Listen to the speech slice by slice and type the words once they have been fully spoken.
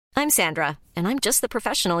I'm Sandra, and I'm just the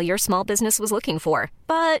professional your small business was looking for.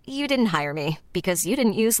 But you didn't hire me because you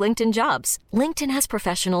didn't use LinkedIn Jobs. LinkedIn has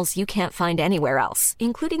professionals you can't find anywhere else,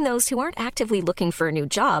 including those who aren't actively looking for a new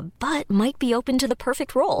job, but might be open to the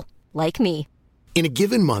perfect role, like me. In a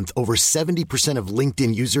given month, over 70% of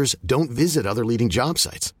LinkedIn users don't visit other leading job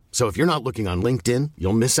sites. So if you're not looking on LinkedIn,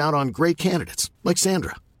 you'll miss out on great candidates like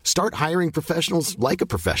Sandra. Start hiring professionals like a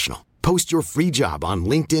professional. Post your free job on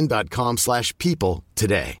linkedin.com/people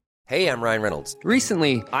today. Hey, I'm Ryan Reynolds.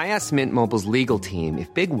 Recently, I asked Mint Mobile's legal team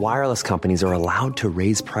if big wireless companies are allowed to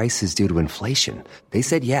raise prices due to inflation. They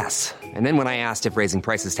said yes. And then when I asked if raising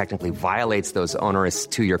prices technically violates those onerous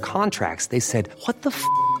two-year contracts, they said, "What the f***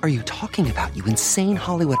 are you talking about, you insane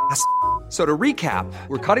Hollywood ass?" So to recap,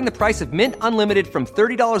 we're cutting the price of Mint Unlimited from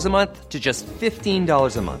 $30 a month to just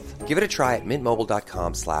 $15 a month. Give it a try at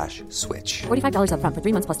mintmobile.com/switch. $45 up front for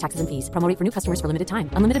 3 months plus taxes and fees. Promo rate for new customers for limited time.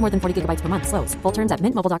 Unlimited more than 40 gigabytes per month. Slows full terms at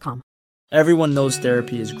mintmobile.com. Everyone knows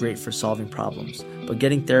therapy is great for solving problems, but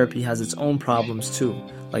getting therapy has its own problems too,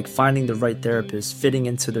 like finding the right therapist, fitting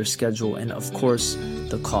into their schedule, and of course,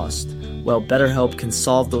 the cost. Well, BetterHelp can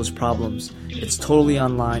solve those problems. It's totally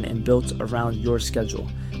online and built around your schedule.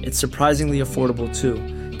 It's surprisingly affordable too.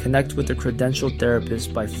 Connect with a credentialed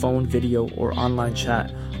therapist by phone, video, or online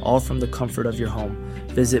chat, all from the comfort of your home.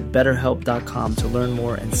 Visit BetterHelp.com to learn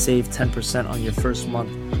more and save 10% on your first month.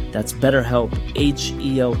 That's BetterHelp,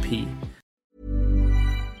 H-E-L-P.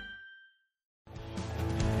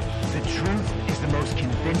 The truth is the most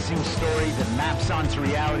convincing story that maps onto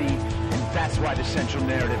reality, and that's why the central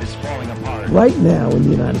narrative is falling apart. Right now in the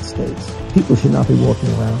United States, people should not be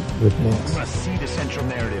walking around with masks. We must see the central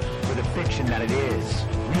narrative for the fiction that it is.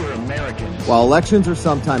 We are Americans. While elections are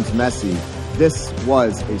sometimes messy, this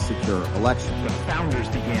was a secure election. The founders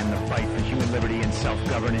began the fight for human liberty and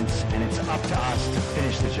self-governance, and it's up to us to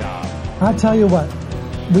finish the job. I tell you what,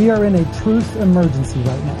 we are in a truth emergency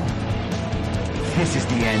right now. This is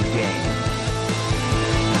the end game.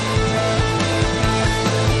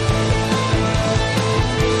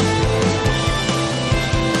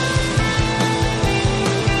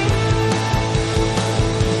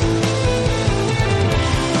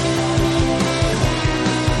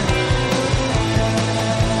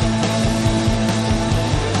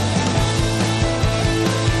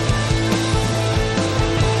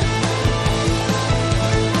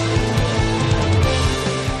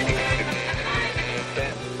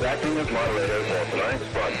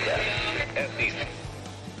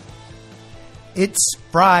 It's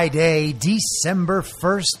Friday, December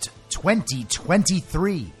 1st,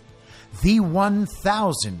 2023, the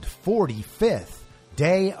 1045th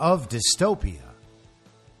day of dystopia.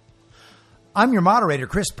 I'm your moderator,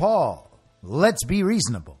 Chris Paul. Let's be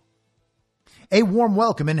reasonable. A warm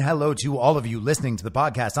welcome and hello to all of you listening to the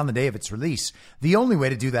podcast on the day of its release. The only way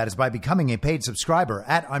to do that is by becoming a paid subscriber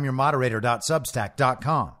at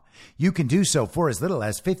imyourmoderator.substack.com. You can do so for as little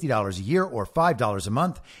as $50 a year or $5 a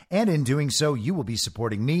month, and in doing so, you will be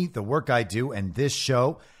supporting me, the work I do, and this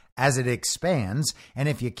show as it expands. And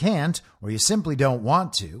if you can't, or you simply don't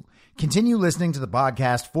want to, continue listening to the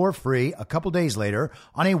podcast for free a couple days later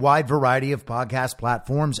on a wide variety of podcast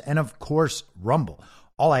platforms and, of course, Rumble.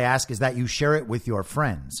 All I ask is that you share it with your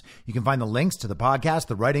friends. You can find the links to the podcast,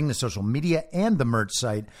 the writing, the social media, and the merch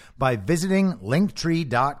site by visiting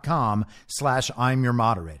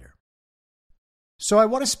linktree.com/I'mYourModerator. So I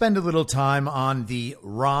want to spend a little time on the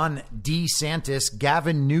Ron DeSantis,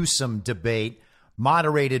 Gavin Newsom debate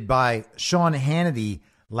moderated by Sean Hannity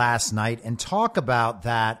last night and talk about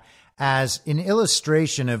that as an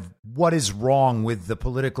illustration of what is wrong with the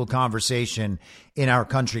political conversation in our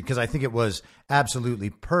country, because I think it was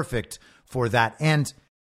absolutely perfect for that. And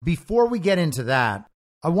before we get into that,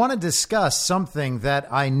 I want to discuss something that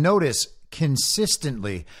I notice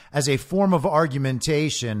consistently as a form of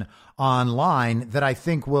argumentation online that I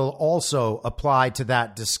think will also apply to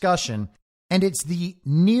that discussion. And it's the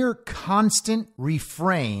near constant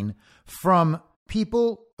refrain from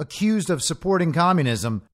people accused of supporting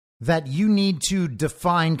communism that you need to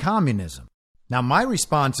define communism. Now, my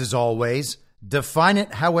response is always, define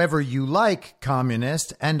it however you like,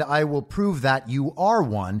 communist, and I will prove that you are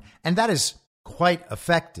one. And that is quite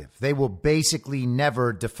effective. They will basically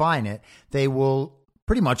never define it. They will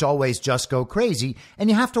pretty much always just go crazy, and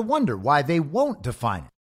you have to wonder why they won't define it.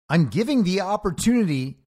 I'm giving the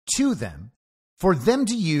opportunity to them for them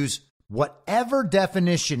to use whatever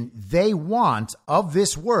definition they want of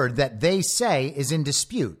this word that they say is in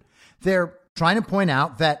dispute. They're trying to point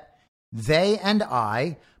out that they and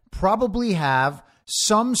I probably have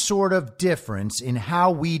some sort of difference in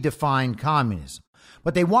how we define communism,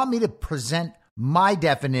 but they want me to present my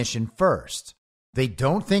definition first. They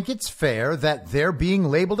don't think it's fair that they're being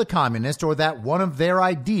labeled a communist or that one of their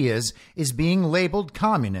ideas is being labeled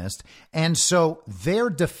communist. And so their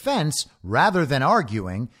defense, rather than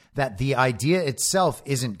arguing that the idea itself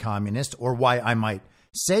isn't communist or why I might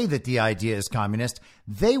say that the idea is communist,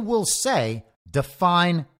 they will say,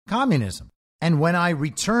 define communism. And when I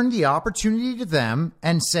return the opportunity to them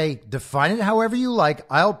and say, define it however you like,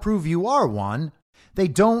 I'll prove you are one, they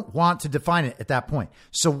don't want to define it at that point.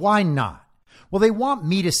 So why not? Well, they want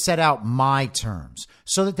me to set out my terms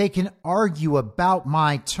so that they can argue about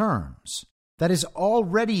my terms. That is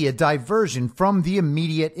already a diversion from the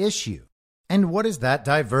immediate issue. And what is that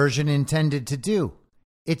diversion intended to do?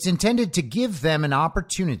 It's intended to give them an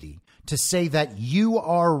opportunity to say that you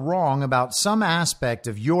are wrong about some aspect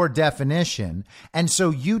of your definition, and so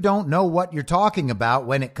you don't know what you're talking about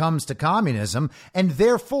when it comes to communism, and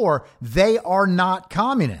therefore they are not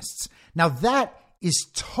communists. Now that is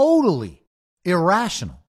totally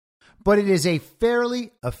irrational, but it is a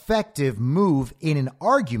fairly effective move in an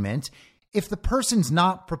argument if the person's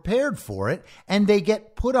not prepared for it and they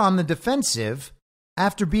get put on the defensive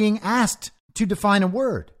after being asked to define a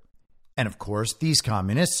word. And of course, these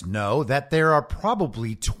communists know that there are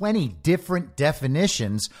probably 20 different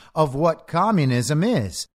definitions of what communism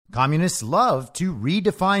is. Communists love to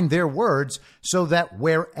redefine their words so that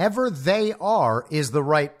wherever they are is the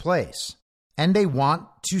right place. And they want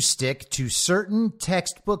to stick to certain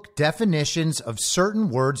textbook definitions of certain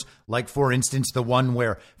words, like, for instance, the one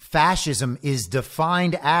where fascism is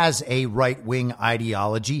defined as a right-wing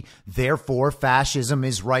ideology. Therefore, fascism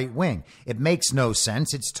is right-wing. It makes no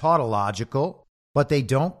sense. It's tautological, but they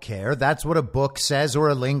don't care. That's what a book says or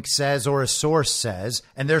a link says or a source says.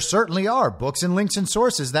 And there certainly are books and links and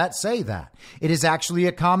sources that say that. It is actually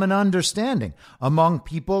a common understanding among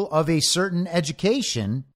people of a certain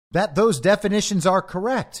education that those definitions are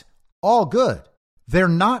correct. All good. They're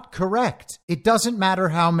not correct. It doesn't matter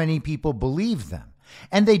how many people believe them.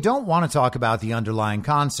 And they don't want to talk about the underlying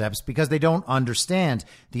concepts because they don't understand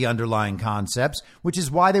the underlying concepts, which is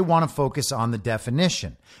why they want to focus on the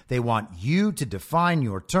definition. They want you to define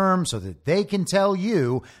your term so that they can tell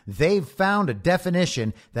you they've found a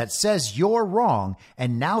definition that says you're wrong,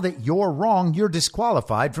 and now that you're wrong, you're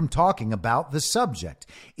disqualified from talking about the subject.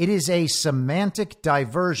 It is a semantic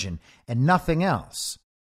diversion and nothing else.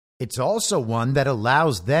 It's also one that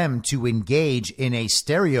allows them to engage in a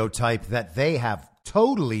stereotype that they have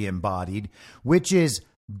totally embodied, which is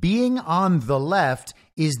being on the left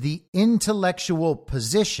is the intellectual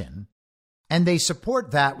position, and they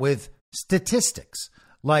support that with statistics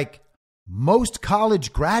like most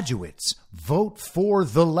college graduates vote for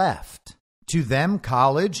the left. To them,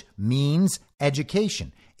 college means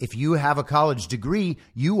education. If you have a college degree,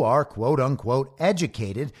 you are quote unquote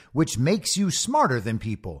educated, which makes you smarter than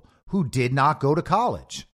people who did not go to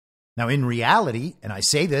college. Now, in reality, and I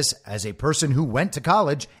say this as a person who went to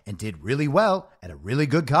college and did really well at a really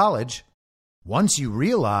good college, once you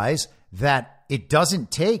realize that it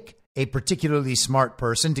doesn't take a particularly smart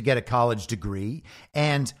person to get a college degree,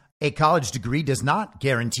 and a college degree does not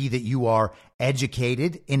guarantee that you are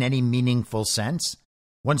educated in any meaningful sense,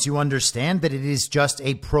 once you understand that it is just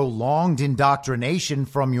a prolonged indoctrination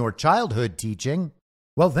from your childhood teaching,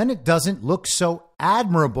 well, then it doesn't look so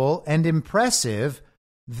admirable and impressive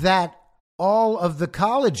that all of the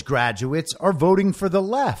college graduates are voting for the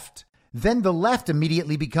left. Then the left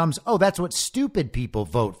immediately becomes, oh, that's what stupid people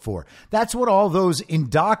vote for. That's what all those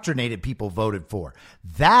indoctrinated people voted for.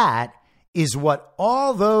 That is what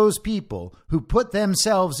all those people who put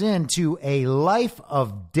themselves into a life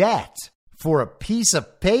of debt for a piece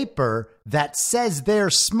of paper that says they're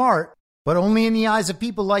smart, but only in the eyes of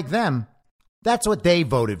people like them, that's what they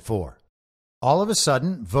voted for. All of a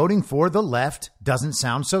sudden, voting for the left doesn't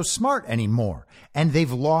sound so smart anymore, and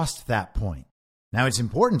they've lost that point. Now, it's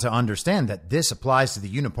important to understand that this applies to the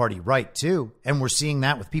uniparty right, too, and we're seeing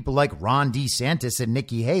that with people like Ron DeSantis and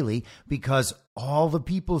Nikki Haley, because all the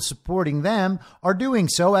people supporting them are doing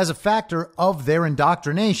so as a factor of their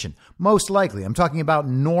indoctrination. Most likely, I'm talking about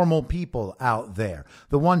normal people out there,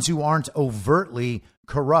 the ones who aren't overtly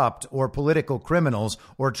corrupt or political criminals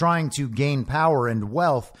or trying to gain power and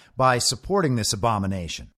wealth by supporting this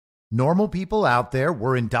abomination. Normal people out there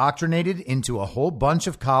were indoctrinated into a whole bunch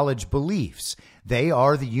of college beliefs. They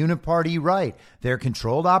are the uniparty right. Their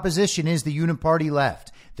controlled opposition is the uniparty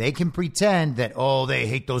left. They can pretend that, oh, they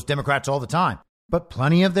hate those Democrats all the time. But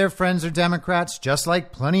plenty of their friends are Democrats, just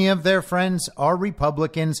like plenty of their friends are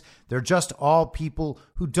Republicans. They're just all people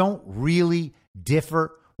who don't really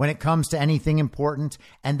differ when it comes to anything important,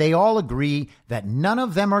 and they all agree that none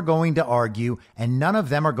of them are going to argue and none of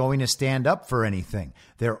them are going to stand up for anything.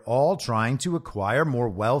 They're all trying to acquire more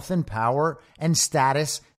wealth and power and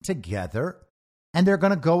status together, and they're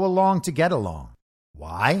going to go along to get along.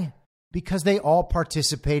 Why? Because they all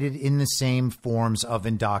participated in the same forms of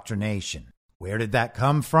indoctrination. Where did that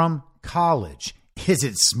come from? College. Is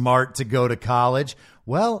it smart to go to college?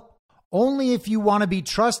 Well, only if you want to be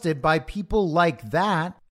trusted by people like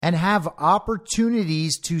that and have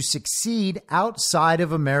opportunities to succeed outside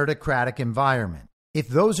of a meritocratic environment. If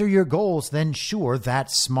those are your goals, then sure,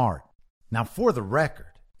 that's smart. Now, for the record,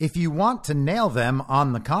 if you want to nail them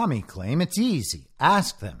on the commie claim, it's easy.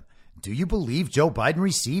 Ask them, do you believe Joe Biden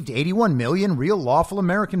received 81 million real lawful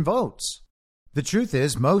American votes? The truth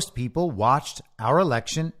is, most people watched our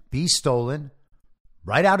election be stolen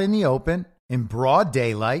right out in the open, in broad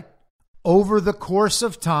daylight, over the course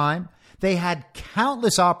of time. They had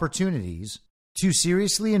countless opportunities to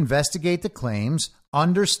seriously investigate the claims,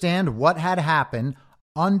 understand what had happened,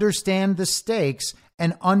 understand the stakes,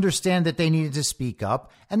 and understand that they needed to speak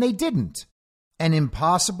up, and they didn't. An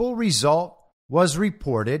impossible result was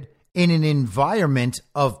reported in an environment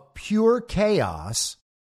of pure chaos.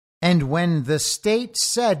 And when the state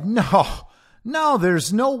said, no,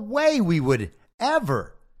 there's no way we would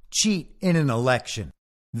ever cheat in an election,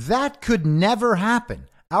 that could never happen.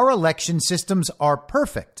 Our election systems are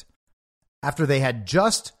perfect. After they had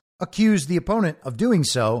just accused the opponent of doing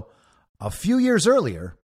so a few years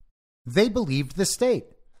earlier, they believed the state.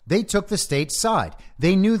 They took the state's side.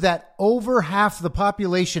 They knew that over half the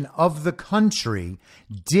population of the country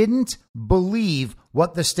didn't believe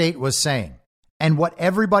what the state was saying and what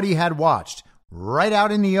everybody had watched right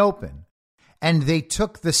out in the open. And they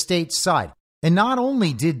took the state's side. And not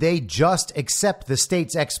only did they just accept the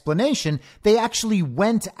state's explanation, they actually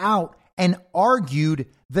went out and argued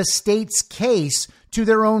the state's case to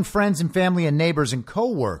their own friends and family and neighbors and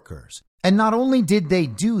coworkers. And not only did they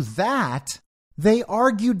do that, they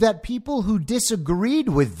argued that people who disagreed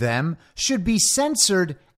with them should be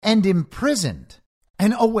censored and imprisoned.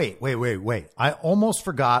 And wait. I almost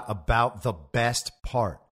forgot about the best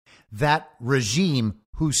part. That regime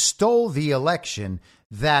who stole the election,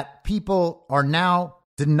 that people are now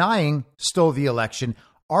denying stole the election,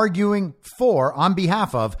 arguing for, on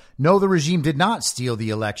behalf of, no, the regime did not steal the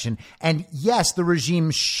election. And yes, the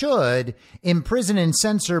regime should imprison and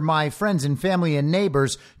censor my friends and family and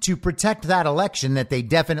neighbors to protect that election that they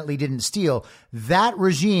definitely didn't steal. That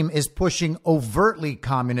regime is pushing overtly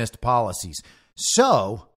communist policies.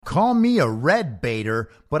 So call me a red baiter,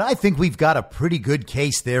 but I think we've got a pretty good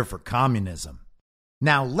case there for communism.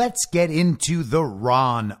 Now, let's get into the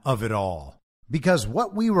Ron of it all, because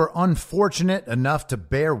what we were unfortunate enough to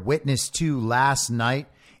bear witness to last night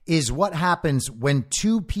is what happens when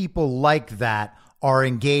two people like that are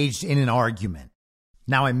engaged in an argument.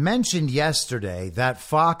 Now, I mentioned yesterday that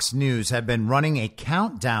Fox News had been running a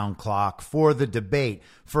countdown clock for the debate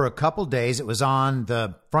for a couple days. It was on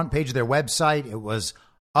the front page of their website. It was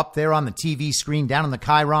up there on the TV screen down in the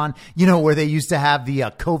Chiron, where they used to have the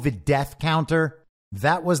COVID death counter.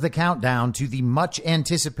 That was the countdown to the much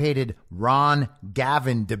anticipated Ron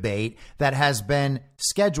Gavin debate that has been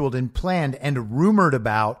scheduled and planned and rumored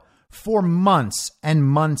about for months and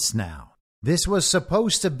months now. This was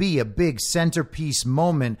supposed to be a big centerpiece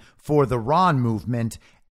moment for the Ron movement,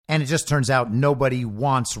 and it just turns out nobody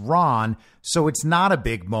wants Ron, so it's not a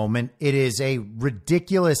big moment. It is a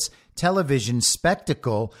ridiculous television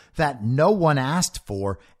spectacle that no one asked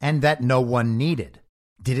for and that no one needed.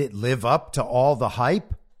 Did it live up to all the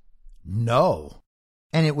hype? No.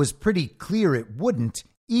 And it was pretty clear it wouldn't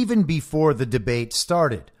even before the debate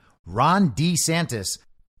started. Ron DeSantis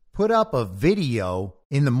put up a video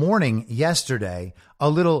in the morning yesterday,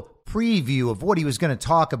 a little preview of what he was going to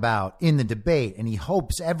talk about in the debate, and he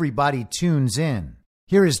hopes everybody tunes in.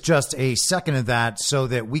 Here is just a second of that so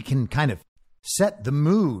that we can kind of set the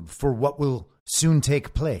mood for what will soon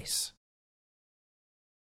take place.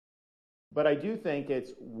 But I do think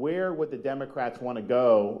it's where would the Democrats want to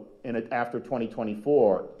go after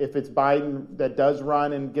 2024? If it's Biden that does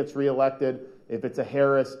run and gets reelected, if it's a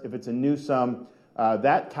Harris, if it's a Newsom,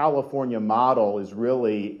 that California model is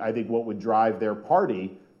really, I think, what would drive their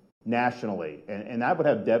party nationally. And that would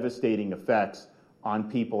have devastating effects on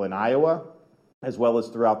people in Iowa, as well as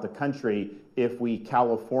throughout the country, if we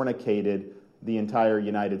Californicated the entire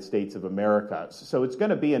United States of America. So it's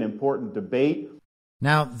going to be an important debate.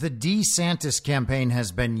 Now, the DeSantis campaign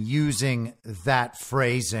has been using that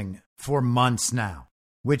phrasing for months now.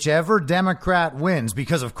 Whichever Democrat wins,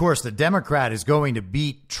 because, of course, the Democrat is going to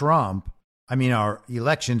beat Trump. I mean, our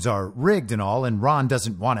elections are rigged and all, and Ron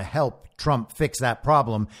doesn't want to help Trump fix that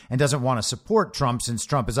problem and doesn't want to support Trump since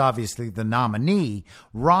Trump is obviously the nominee.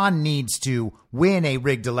 Ron needs to win a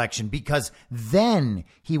rigged election because then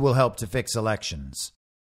he will help to fix elections.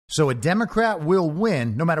 So a Democrat will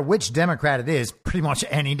win, no matter which Democrat it is. Pretty much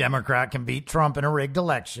any Democrat can beat Trump in a rigged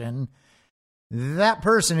election. That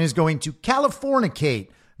person is going to Californicate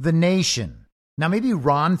the nation. Now, maybe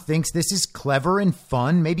Ron thinks this is clever and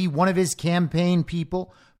fun. Maybe one of his campaign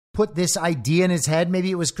people put this idea in his head. Maybe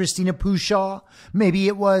it was Christina Pushaw. Maybe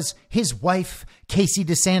it was his wife, Casey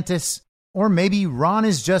DeSantis. Or maybe Ron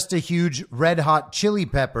is just a huge Red Hot Chili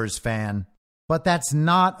Peppers fan. But that's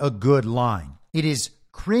not a good line. It is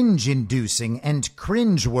cringe-inducing and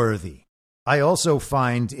cringe-worthy. I also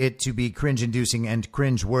find it to be cringe-inducing and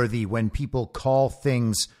cringe-worthy when people call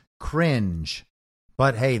things cringe.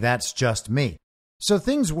 But hey, that's just me. So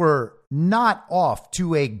things were not off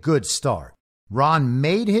to a good start. Ron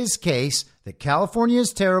made his case that California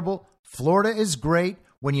is terrible, Florida is great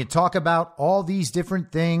when you talk about all these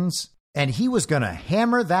different things, and he was going to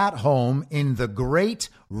hammer that home in the great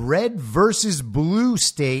red versus blue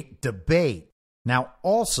state debate. Now,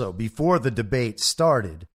 also, before the debate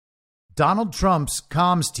started, Donald Trump's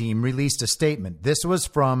comms team released a statement. This was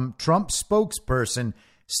from Trump spokesperson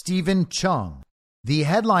Stephen Chung. The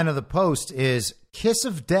headline of the post is Kiss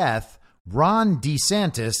of Death, Ron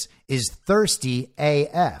DeSantis is thirsty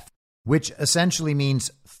AF, which essentially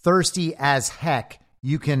means thirsty as heck.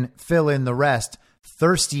 You can fill in the rest.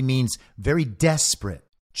 Thirsty means very desperate.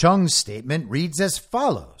 Chung's statement reads as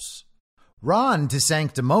follows. Ron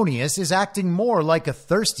DeSanctimonious is acting more like a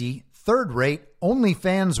thirsty, third-rate,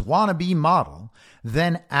 OnlyFans wannabe model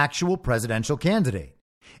than actual presidential candidate.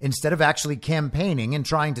 Instead of actually campaigning and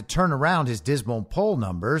trying to turn around his dismal poll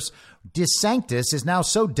numbers, DeSantis is now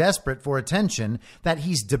so desperate for attention that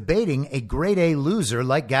he's debating a grade A loser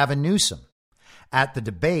like Gavin Newsom. At the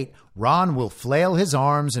debate, Ron will flail his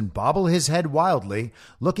arms and bobble his head wildly,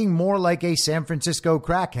 looking more like a San Francisco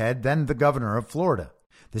crackhead than the governor of Florida.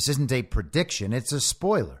 This isn't a prediction, it's a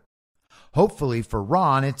spoiler. Hopefully for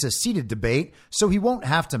Ron, it's a seated debate, so he won't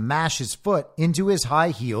have to mash his foot into his high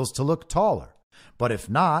heels to look taller. But if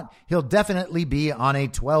not, he'll definitely be on a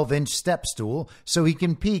 12-inch step stool so he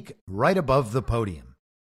can peek right above the podium.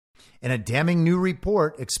 In a damning new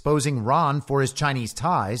report exposing Ron for his Chinese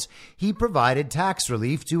ties, he provided tax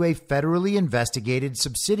relief to a federally investigated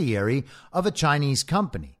subsidiary of a Chinese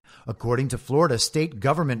company, according to Florida state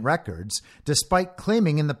government records, despite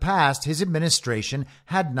claiming in the past his administration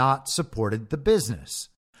had not supported the business.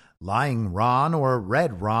 Lying Ron or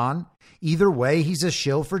Red Ron, either way, he's a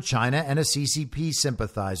shill for China and a CCP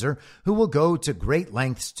sympathizer who will go to great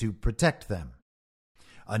lengths to protect them.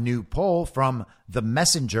 A new poll from The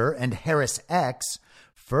Messenger and Harris X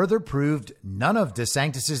further proved none of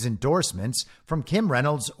DeSantis' endorsements from Kim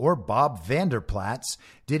Reynolds or Bob Vanderplatz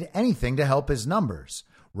did anything to help his numbers.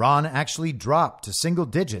 Ron actually dropped to single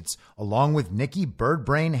digits along with Nikki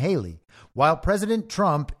Birdbrain Haley, while President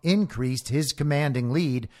Trump increased his commanding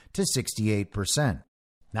lead to 68%.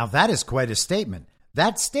 Now that is quite a statement.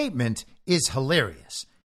 That statement is hilarious,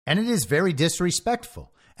 and it is very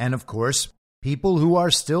disrespectful. And of course, people who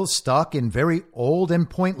are still stuck in very old and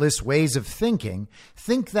pointless ways of thinking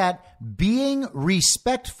think that being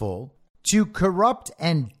respectful to corrupt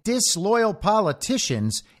and disloyal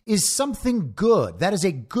politicians is something good. That is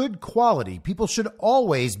a good quality. People should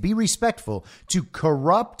always be respectful to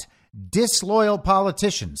corrupt, disloyal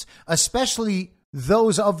politicians, especially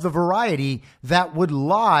those of the variety that would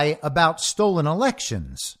lie about stolen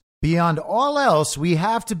elections. Beyond all else, we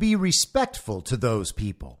have to be respectful to those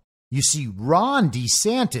people. You see, Ron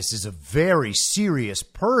DeSantis is a very serious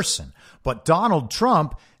person, but Donald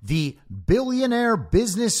Trump, the billionaire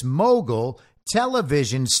business mogul,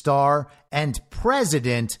 television star, and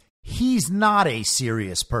president, he's not a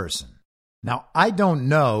serious person. Now, I don't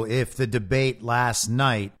know if the debate last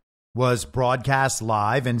night was broadcast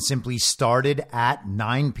live and simply started at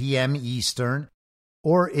 9 p.m. Eastern,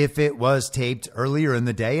 or if it was taped earlier in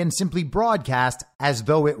the day and simply broadcast as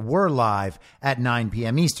though it were live at 9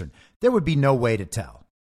 p.m. Eastern. There would be no way to tell.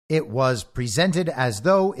 It was presented as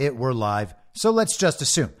though it were live, so let's just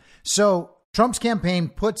assume. So Trump's campaign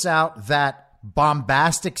puts out that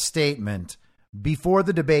bombastic statement before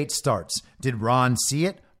the debate starts. Did Ron see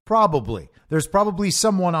it? Probably. There's probably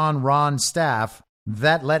someone on Ron's staff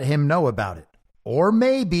that let him know about it. Or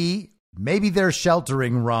maybe they're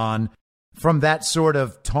sheltering Ron from that sort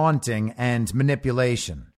of taunting and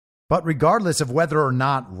manipulation. But regardless of whether or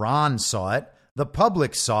not Ron saw it, the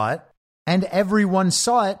public saw it, and everyone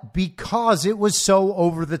saw it because it was so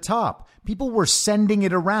over the top, People were sending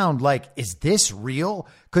it around like, is this real?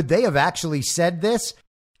 Could they have actually said this?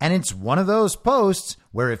 And it's one of those posts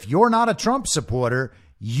where if you're not a Trump supporter,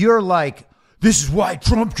 you're like, this is why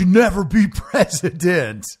Trump can never be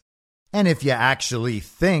president. And if you actually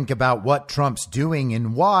think about what Trump's doing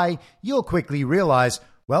and why, you'll quickly realize,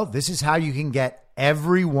 well, this is how you can get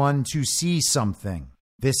everyone to see something.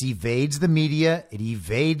 This evades the media. It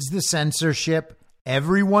evades the censorship.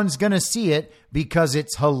 Everyone's going to see it because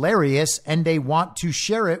it's hilarious and they want to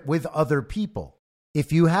share it with other people.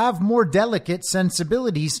 If you have more delicate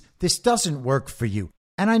sensibilities, this doesn't work for you.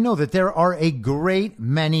 And I know that there are a great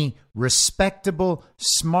many respectable,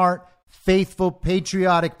 smart, faithful,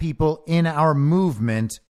 patriotic people in our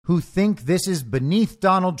movement who think this is beneath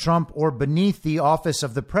Donald Trump or beneath the office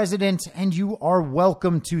of the president, and you are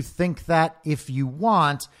welcome to think that if you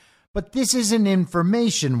want. But this is an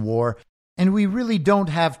information war, and we really don't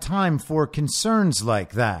have time for concerns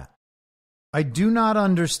like that. I do not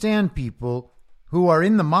understand people who are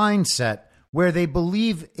in the mindset where they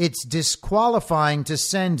believe it's disqualifying to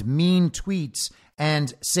send mean tweets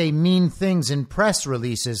and say mean things in press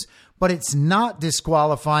releases, but it's not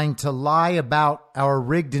disqualifying to lie about our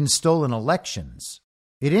rigged and stolen elections.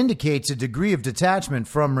 It indicates a degree of detachment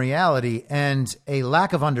from reality and a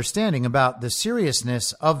lack of understanding about the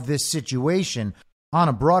seriousness of this situation on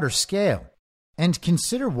a broader scale. And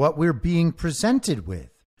consider what we're being presented with.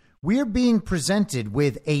 We're being presented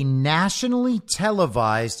with a nationally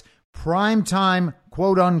televised primetime,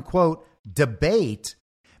 quote unquote, debate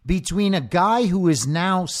between a guy who is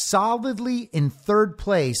now solidly in third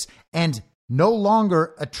place and no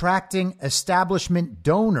longer attracting establishment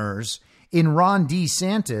donors in Ron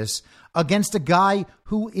DeSantis against a guy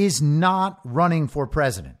who is not running for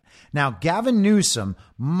president. Now, Gavin Newsom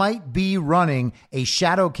might be running a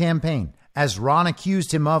shadow campaign, as Ron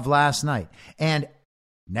accused him of last night. And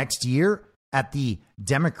next year at the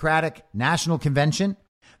Democratic National Convention,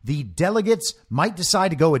 the delegates might decide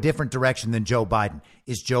to go a different direction than Joe Biden.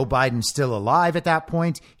 Is Joe Biden still alive at that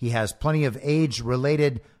point? He has plenty of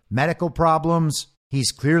age-related medical problems.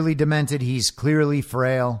 He's clearly demented. He's clearly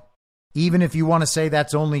frail. Even if you want to say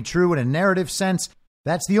that's only true in a narrative sense,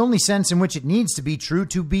 that's the only sense in which it needs to be true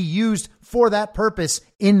to be used for that purpose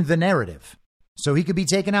in the narrative. So he could be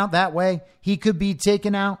taken out that way. He could be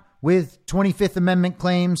taken out with 25th Amendment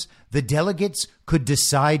claims. The delegates could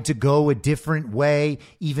decide to go a different way,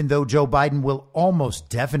 even though Joe Biden will almost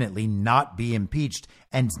definitely not be impeached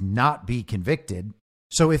and not be convicted.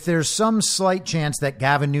 So if there's some slight chance that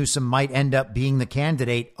Gavin Newsom might end up being the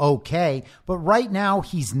candidate, okay. But right now,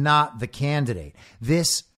 he's not the candidate.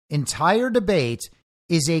 This entire debate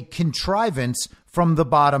is a contrivance from the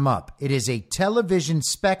bottom up. It is a television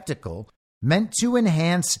spectacle meant to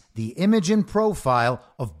enhance the image and profile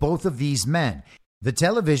of both of these men. The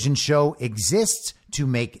television show exists to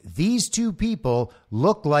make these two people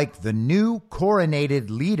look like the new coronated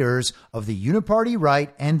leaders of the uniparty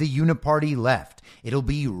right and the uniparty left. It'll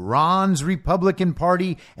be Ron's Republican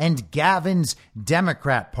Party and Gavin's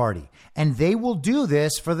Democrat Party. And they will do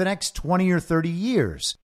this for the next 20 or 30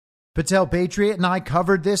 years. Patel Patriot and I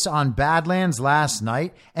covered this on Badlands last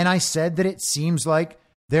night, and I said that it seems like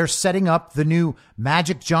they're setting up the new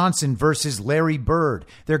Magic Johnson versus Larry Bird.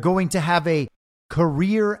 They're going to have a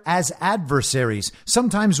career as adversaries.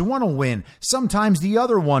 Sometimes one will win. Sometimes the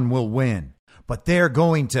other one will win. But they're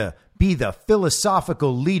going to be the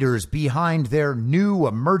philosophical leaders behind their new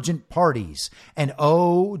emergent parties. And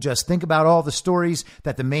oh, just think about all the stories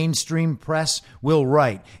that the mainstream press will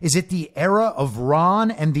write. Is it the era of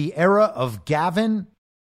Ron and the era of Gavin?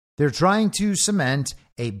 They're trying to cement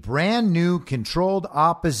a brand new controlled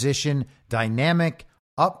opposition dynamic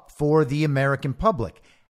up for the American public.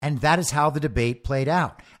 And that is how the debate played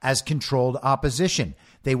out, as controlled opposition.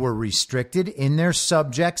 They were restricted in their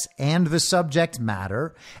subjects and the subject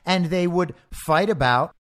matter, and they would fight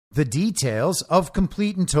about the details of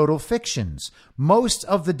complete and total fictions. Most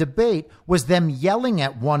of the debate was them yelling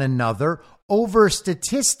at one another over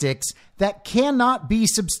statistics that cannot be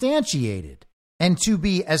substantiated. And to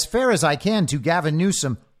be as fair as I can to Gavin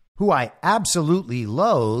Newsom, who I absolutely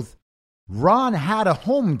loathe, Ron had a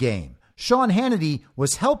home game. Sean Hannity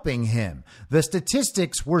was helping him. The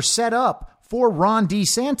statistics were set up for Ron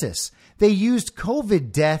DeSantis. They used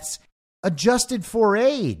COVID deaths adjusted for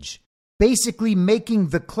age, basically making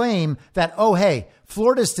the claim that, oh, hey,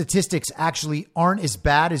 Florida statistics actually aren't as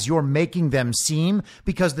bad as you're making them seem,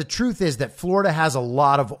 because the truth is that Florida has a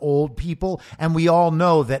lot of old people, and we all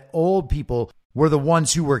know that old people were the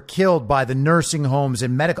ones who were killed by the nursing homes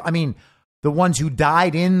and the ones who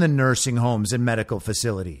died in the nursing homes and medical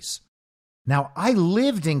facilities. Now, I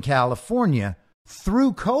lived in California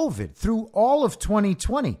through COVID, through all of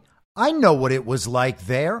 2020. I know what it was like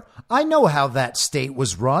there. I know how that state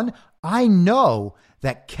was run. I know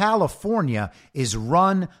that California is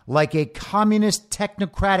run like a communist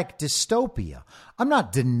technocratic dystopia. I'm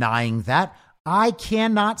not denying that. I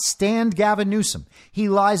cannot stand Gavin Newsom. He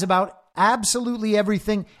lies about absolutely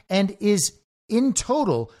everything and is in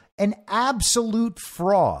total an absolute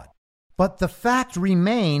fraud. But the fact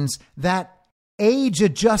remains that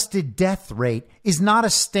age-adjusted death rate is not a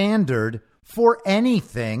standard for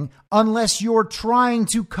anything unless you're trying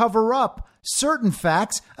to cover up certain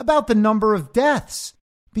facts about the number of deaths.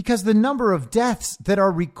 Because the number of deaths that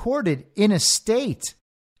are recorded in a state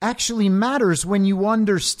actually matters when you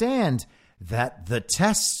understand that the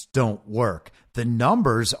tests don't work, the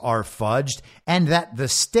numbers are fudged, and that the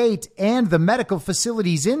state and the medical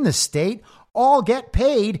facilities in the state all get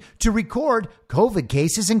paid to record COVID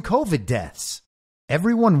cases and COVID deaths.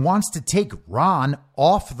 Everyone wants to take Ron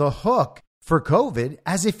off the hook for COVID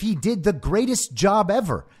as if he did the greatest job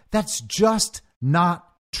ever. That's just not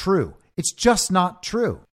true. It's just not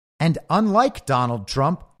true. And unlike Donald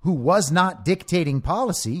Trump, who was not dictating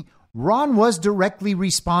policy, Ron was directly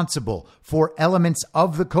responsible for elements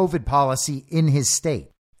of the COVID policy in his state.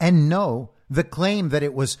 And no, the claim that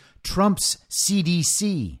it was Trump's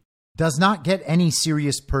CDC does not get any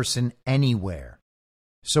serious person anywhere.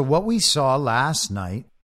 So what we saw last night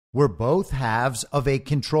were both halves of a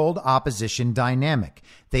controlled opposition dynamic.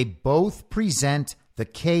 They both present the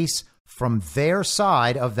case from their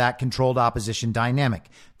side of that controlled opposition dynamic,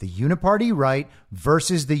 the uniparty right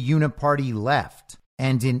versus the uniparty left.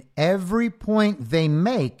 And in every point they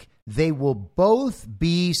make, they will both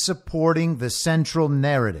be supporting the central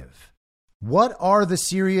narrative. What are the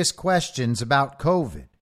serious questions about COVID?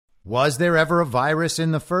 Was there ever a virus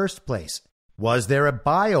in the first place? Was there a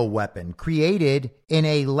bioweapon created in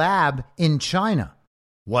a lab in China?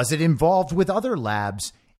 Was it involved with other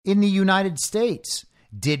labs in the United States?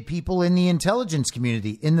 Did people in the intelligence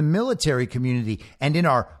community, in the military community, and in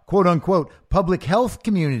our quote-unquote public health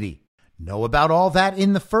community know about all that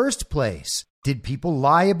in the first place? Did people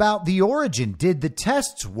lie about the origin? Did the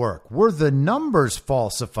tests work? Were the numbers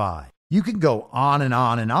falsified? You can go on and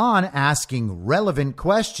on and on asking relevant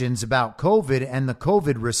questions about COVID and the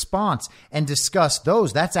COVID response and discuss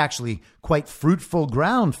those. That's actually quite fruitful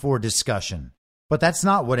ground for discussion. But that's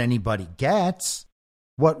not what anybody gets.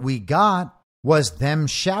 What we got was them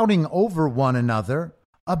shouting over one another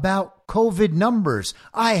about COVID numbers.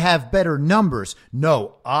 I have better numbers.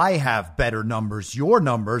 No, I have better numbers. Your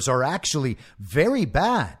numbers are actually very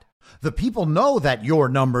bad. The people know that your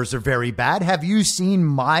numbers are very bad. Have you seen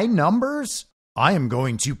my numbers? I am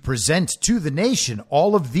going to present to the nation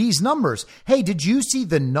all of these numbers. Hey, did you see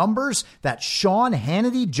the numbers that Sean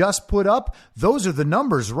Hannity just put up? Those are the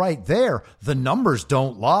numbers right there. The numbers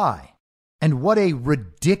don't lie. And what a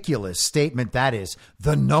ridiculous statement that is.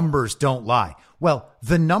 The numbers don't lie. Well,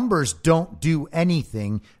 the numbers don't do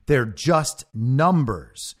anything. They're just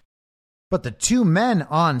numbers. But the two men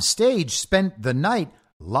on stage spent the night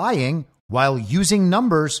lying while using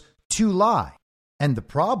numbers to lie. And the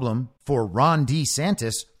problem for Ron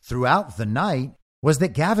DeSantis throughout the night was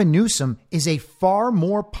that Gavin Newsom is a far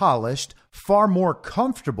more polished, far more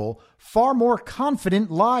comfortable, far more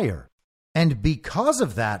confident liar. And because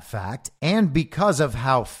of that fact, and because of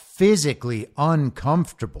how physically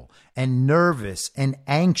uncomfortable and nervous and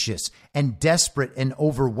anxious and desperate and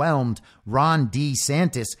overwhelmed Ron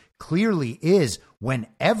DeSantis clearly is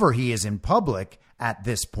whenever he is in public at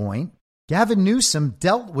this point, Gavin Newsom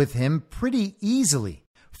dealt with him pretty easily.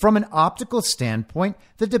 From an optical standpoint,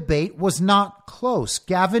 the debate was not close.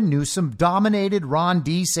 Gavin Newsom dominated Ron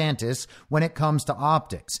DeSantis when it comes to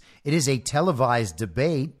optics. It is a televised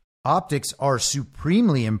debate. Optics are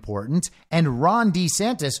supremely important, and Ron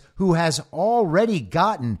DeSantis, who has already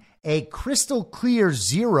gotten a crystal clear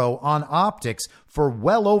 0 on optics for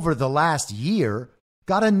well over the last year,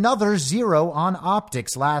 got another 0 on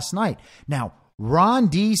optics last night. Now, Ron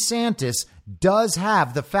DeSantis does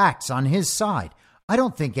have the facts on his side. I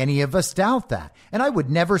don't think any of us doubt that, and I would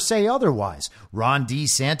never say otherwise. Ron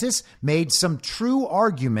DeSantis made some true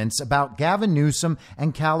arguments about Gavin Newsom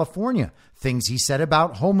and California. Things he said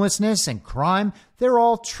about homelessness and crime, they're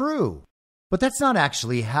all true. But that's not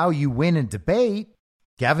actually how you win a debate.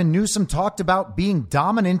 Gavin Newsom talked about being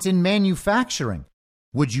dominant in manufacturing.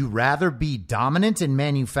 Would you rather be dominant in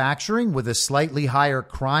manufacturing with a slightly higher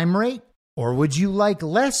crime rate? Or would you like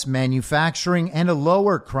less manufacturing and a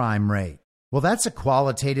lower crime rate? Well, that's a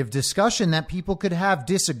qualitative discussion that people could have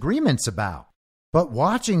disagreements about. But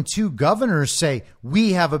watching two governors say,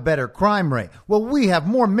 we have a better crime rate, well, we have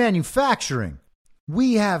more manufacturing.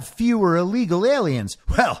 we have fewer illegal aliens.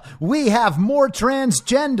 Well, we have more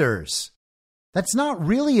transgenders. That's not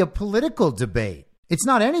really a political debate. It's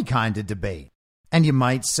not any kind of debate. And you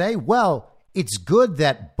might say, well, it's good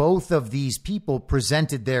that both of these people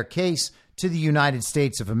presented their case to the United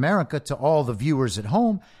States of America, to all the viewers at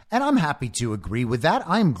home. And I'm happy to agree with that.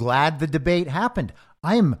 I'm glad the debate happened.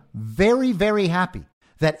 I am very, very happy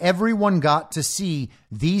that everyone got to see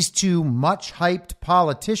these two much hyped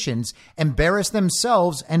politicians embarrass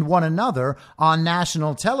themselves and one another on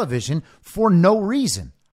national television for no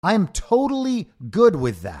reason. I am totally good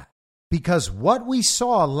with that, because what we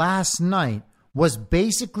saw last night was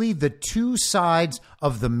basically the two sides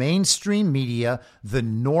of the mainstream media, the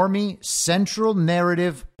normie central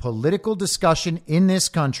narrative political discussion in this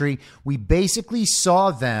country. We basically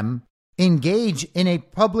saw them engage in a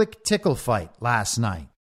public tickle fight last night.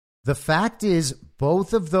 The fact is,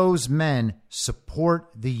 both of those men support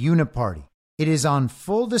the Uniparty. It is on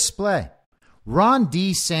full display. Ron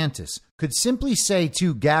DeSantis could simply say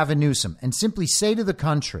to Gavin Newsom and simply say to the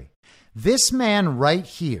country, this man right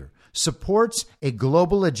here supports a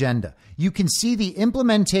global agenda. You can see the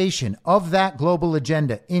implementation of that global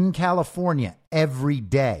agenda in California every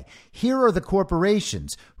day. Here are the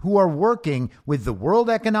corporations who are working with the World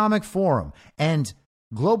Economic Forum and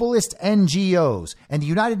globalist NGOs and the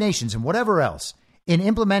United Nations and whatever else in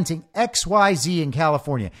implementing XYZ in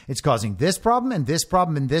California. It's causing this problem and this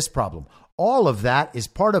problem and this problem. All of that is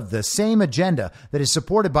part of the same agenda that is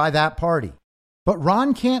supported by that party. But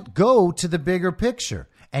Ron can't go to the bigger picture,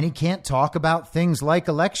 and he can't talk about things like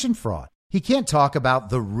election fraud. He can't talk about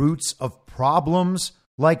the roots of problems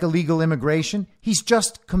like illegal immigration. He's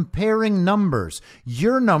just comparing numbers.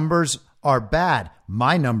 Your numbers are bad.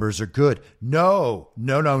 My numbers are good. No.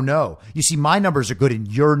 You see, my numbers are good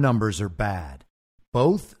and your numbers are bad.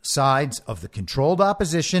 Both sides of the controlled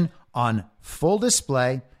opposition on full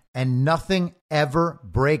display, and nothing ever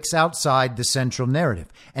breaks outside the central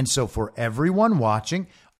narrative. And so for everyone watching,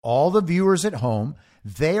 all the viewers at home,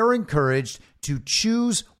 they are encouraged to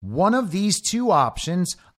choose one of these two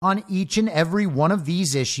options on each and every one of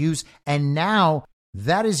these issues. And now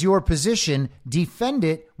that is your position. Defend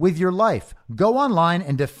it with your life. Go online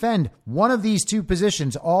and defend one of these two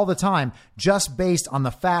positions all the time, just based on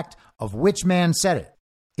the fact of which man said it.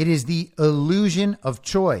 It is the illusion of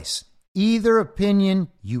choice. Either opinion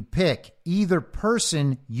you pick, either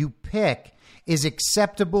person you pick is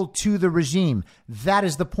acceptable to the regime. That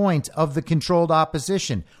is the point of the controlled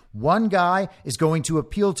opposition. One guy is going to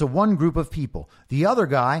appeal to one group of people. The other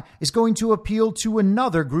guy is going to appeal to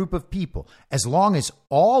another group of people. As long as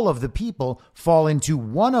all of the people fall into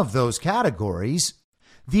one of those categories,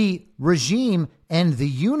 the regime and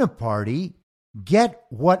the Uniparty get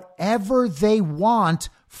whatever they want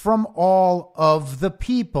from all of the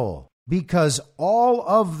people, because all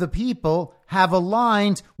of the people have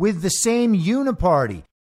aligned with the same Uniparty.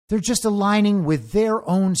 They're just aligning with their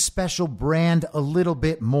own special brand a little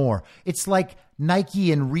bit more. It's like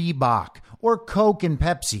Nike and Reebok, or Coke and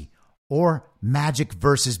Pepsi, or Magic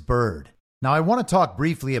versus Bird. Now, I want to talk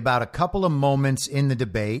briefly about a couple of moments in the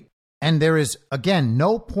debate, and there is, again,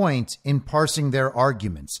 no point in parsing their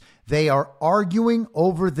arguments. They are arguing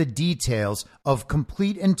over the details of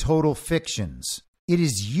complete and total fictions. It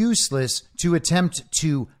is useless to attempt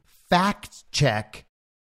to fact check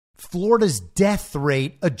Florida's death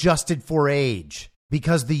rate adjusted for age,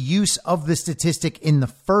 because the use of the statistic in the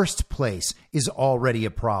first place is already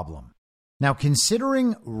a problem. Now,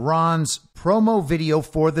 considering Ron's promo video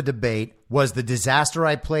for the debate was the disaster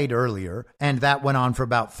I played earlier, and that went on for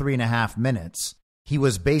about 3.5 minutes, he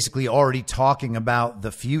was basically already talking about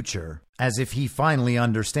the future, as if he finally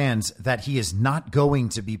understands that he is not going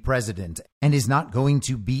to be president and is not going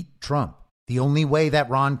to beat Trump. The only way that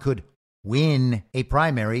Ron could win a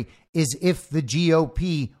primary is if the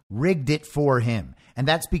GOP rigged it for him. And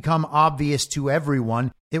that's become obvious to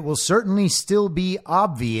everyone. It will certainly still be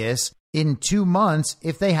obvious in 2 months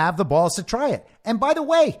if they have the balls to try it. And by the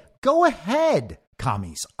way, go ahead,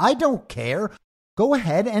 commies. I don't care. Go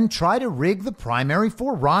ahead and try to rig the primary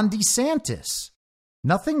for Ron DeSantis.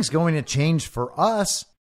 Nothing's going to change for us.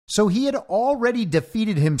 So he had already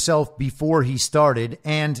defeated himself before he started,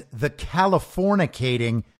 and the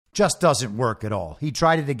Californicating just doesn't work at all. He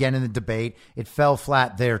tried it again in the debate. It fell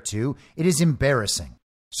flat there too. It is embarrassing.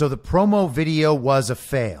 So the promo video was a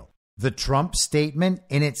fail. The Trump statement,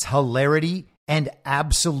 in its hilarity and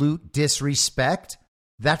absolute disrespect,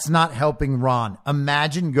 that's not helping Ron.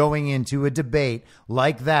 Imagine going into a debate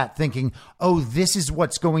like that thinking, oh, this is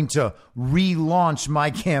what's going to relaunch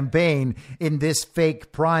my campaign in this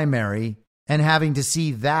fake primary, and having to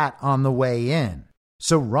see that on the way in.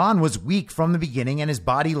 So Ron was weak from the beginning and his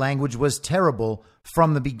body language was terrible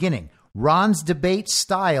from the beginning. Ron's debate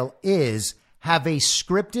style is have a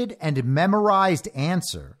scripted and memorized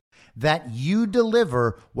answer that you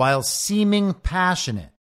deliver while seeming passionate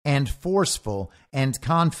and forceful and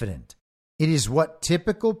confident. It is what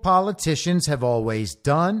typical politicians have always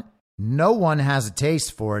done. No one has a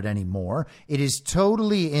taste for it anymore. It is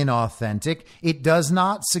totally inauthentic. It does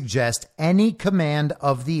not suggest any command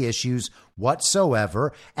of the issues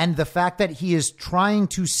whatsoever. And the fact that he is trying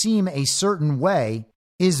to seem a certain way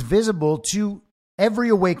is visible to every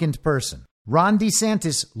awakened person. Ron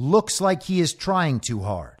DeSantis looks like he is trying too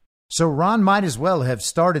hard. So Ron might as well have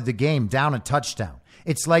started the game down a touchdown.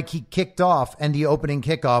 It's like he kicked off and the opening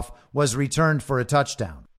kickoff was returned for a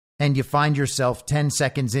touchdown. And you find yourself 10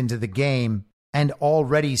 seconds into the game and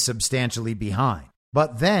already substantially behind.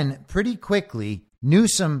 But then, pretty quickly,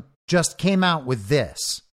 Newsom just came out with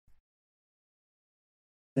this.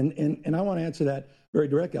 And I want to answer that very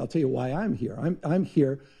directly. I'll tell you why I'm here. I'm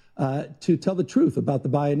here to tell the truth about the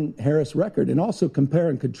Biden-Harris record and also compare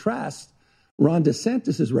and contrast Ron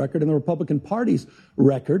DeSantis' record and the Republican Party's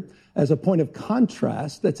record as a point of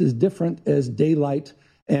contrast that's as different as daylight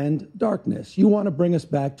and darkness. You want to bring us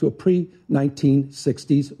back to a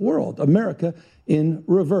pre-1960s world, America in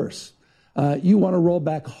reverse. You want to roll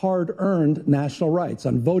back hard-earned national rights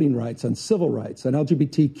on voting rights, on civil rights, on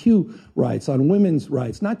LGBTQ rights, on women's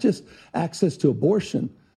rights, not just access to abortion,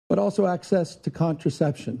 but also access to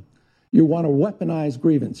contraception. You want to weaponize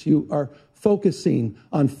grievance. You are focusing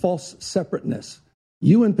on false separateness.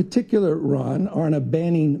 You in particular, Ron, are on a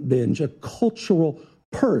banning binge, a cultural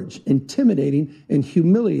purge, intimidating and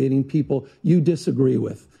humiliating people you disagree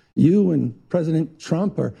with. You and President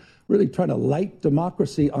Trump are really trying to light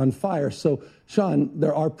democracy on fire. So, Sean,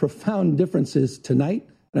 there are profound differences tonight,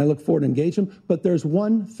 and I look forward to engaging. But there's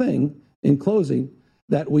one thing in closing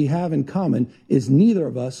that we have in common is neither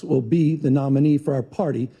of us will be the nominee for our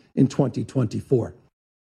party in 2024.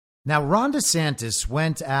 Now, Ron DeSantis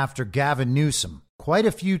went after Gavin Newsom quite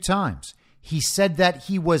a few times. He said that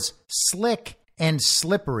he was slick and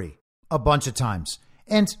slippery a bunch of times.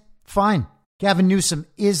 And fine, Gavin Newsom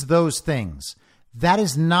is those things. That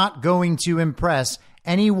is not going to impress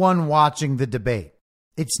anyone watching the debate.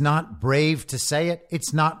 It's not brave to say it.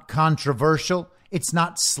 It's not controversial. It's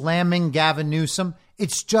not slamming Gavin Newsom.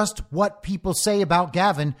 It's just what people say about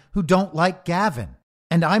Gavin who don't like Gavin.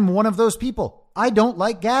 And I'm one of those people. I don't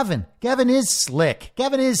like Gavin. Gavin is slick.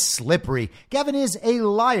 Gavin is slippery. Gavin is a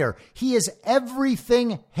liar. He is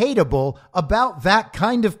everything hateable about that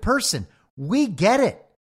kind of person. We get it.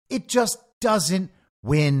 It just doesn't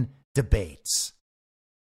win debates.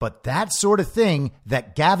 But that sort of thing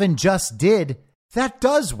that Gavin just did, that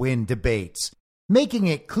does win debates. Making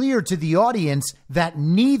it clear to the audience that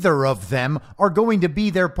neither of them are going to be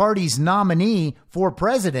their party's nominee for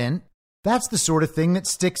president. That's the sort of thing that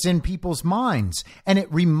sticks in people's minds, and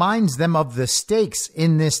it reminds them of the stakes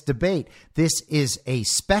in this debate. This is a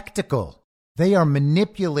spectacle. They are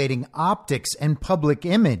manipulating optics and public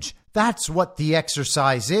image. That's what the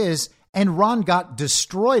exercise is, and Ron got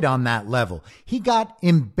destroyed on that level. He got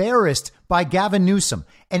embarrassed by Gavin Newsom,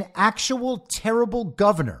 an actual terrible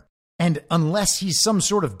governor, and unless he's some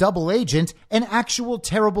sort of double agent, an actual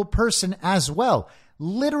terrible person as well.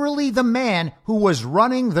 Literally the man who was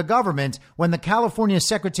running the government when the California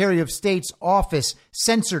Secretary of State's office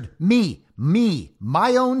censored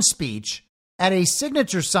my own speech at a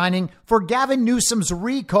signature signing for Gavin Newsom's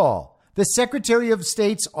recall. The Secretary of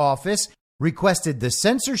State's office requested the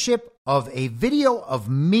censorship of a video of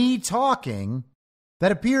me talking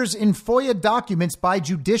that appears in FOIA documents by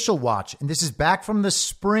Judicial Watch. And this is back from the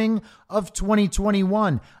spring of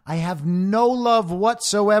 2021. I have no love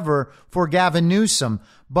whatsoever for Gavin Newsom,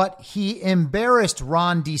 but he embarrassed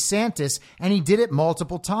Ron DeSantis, and he did it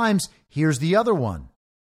multiple times. Here's the other one.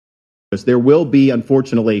 There will be,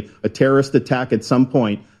 unfortunately, a terrorist attack at some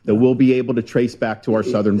point that we'll be able to trace back to our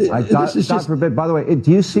southern border. God forbid. By the way,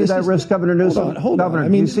 do you see that risk, Governor Newsom? Hold on. Governor,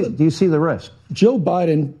 do you see the risk? Joe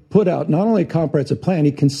Biden put out not only a comprehensive plan,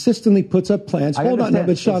 he consistently puts up plans. Hold on,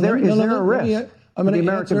 but Sean, is there a risk? I'm going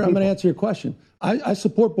to answer your question. I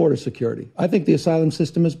support border security. I think the asylum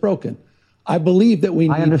system is broken. I believe that we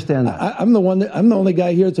need. I understand that. I'm the only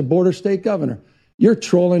guy here that's a border state governor. You're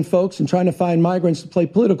trolling folks and trying to find migrants to play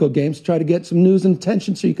political games to try to get some news and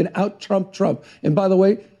attention so you can out-Trump Trump. And by the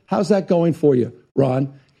way, how's that going for you,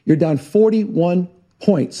 Ron? You're down 41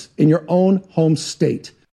 points in your own home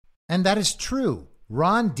state. And that is true.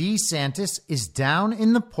 Ron DeSantis is down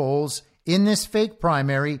in the polls in this fake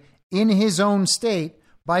primary in his own state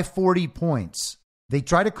by 40 points. They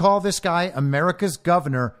try to call this guy America's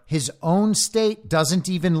governor. His own state doesn't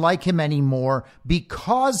even like him anymore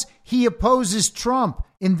because he opposes Trump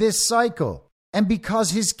in this cycle. And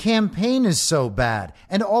because his campaign is so bad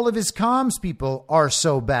and all of his comms people are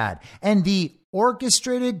so bad. And the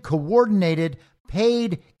orchestrated, coordinated,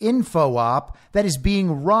 paid info op that is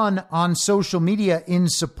being run on social media in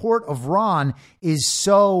support of Ron is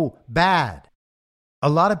so bad. A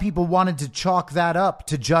lot of people wanted to chalk that up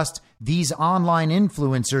to just these online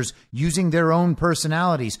influencers using their own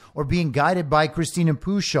personalities or being guided by Christina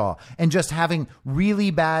Pushaw and just having really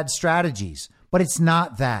bad strategies. But it's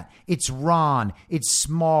not that. It's Ron. It's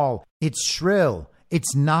small. It's shrill.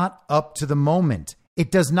 It's not up to the moment. It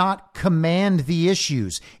does not command the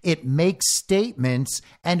issues. It makes statements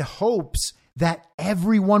and hopes that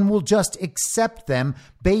everyone will just accept them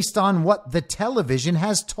based on what the television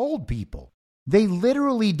has told people. They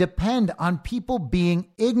literally depend on people being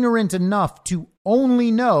ignorant enough to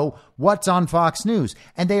only know what's on Fox News.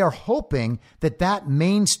 And they are hoping that that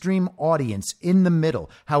mainstream audience in the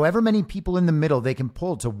middle, however many people in the middle they can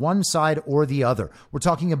pull to one side or the other. We're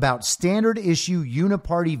talking about standard issue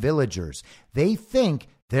uniparty villagers. They think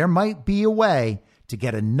there might be a way to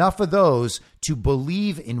get enough of those to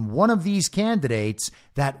believe in one of these candidates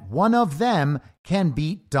that one of them can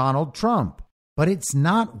beat Donald Trump. But it's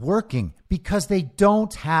not working because they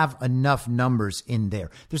don't have enough numbers in there.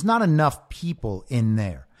 There's not enough people in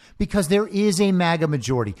there because there is a MAGA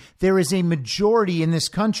majority. There is a majority in this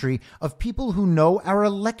country of people who know our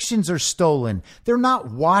elections are stolen. They're not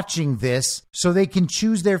watching this so they can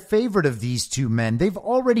choose their favorite of these two men. They've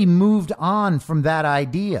already moved on from that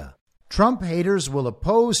idea. Trump haters will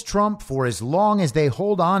oppose Trump for as long as they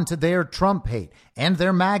hold on to their Trump hate and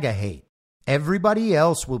their MAGA hate. Everybody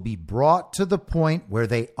else will be brought to the point where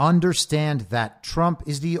they understand that Trump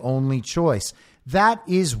is the only choice. That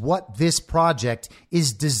is what this project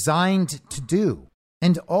is designed to do.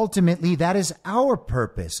 And ultimately, that is our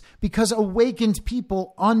purpose, because awakened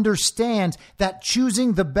people understand that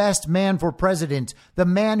choosing the best man for president, the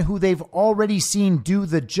man who they've already seen do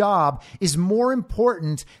the job, is more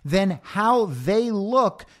important than how they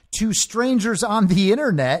look to strangers on the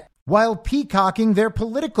internet while peacocking their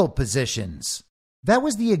political positions. That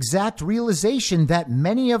was the exact realization that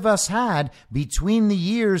many of us had between the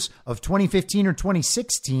years of 2015 or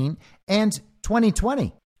 2016 and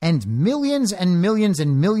 2020. And millions and millions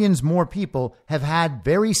and millions more people have had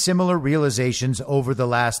very similar realizations over the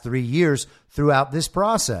last 3 years throughout this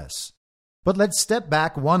process. But let's step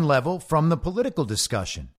back one level from the political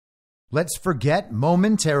discussion. Let's forget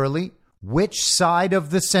momentarily which side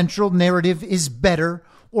of the central narrative is better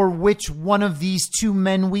or which one of these two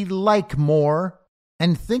men we like more,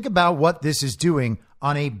 and think about what this is doing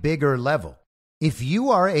on a bigger level. If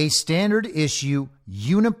you are a standard issue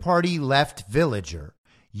uniparty left villager,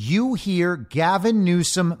 you hear Gavin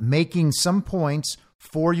Newsom making some points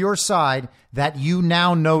for your side that you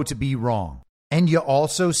now know to be wrong. And you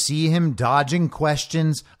also see him dodging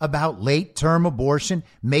questions about late-term abortion,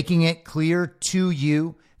 making it clear to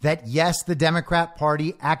you that, yes, the Democrat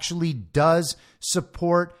Party actually does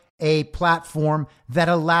support a platform that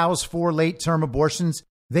allows for late-term abortions.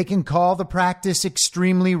 They can call the practice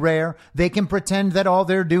extremely rare. They can pretend that all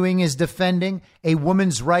they're doing is defending a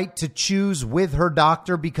woman's right to choose with her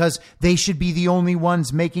doctor because they should be the only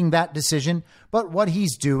ones making that decision. But what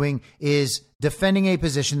he's doing is defending a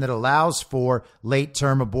position that allows for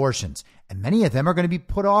late-term abortions. And many of them are going to be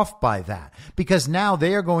put off by that because now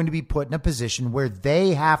they are going to be put in a position where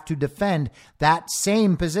they have to defend that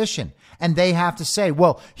same position. And they have to say,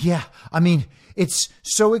 well, yeah, I mean, it's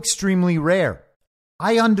so extremely rare.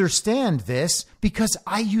 I understand this because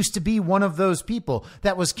I used to be one of those people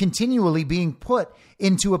that was continually being put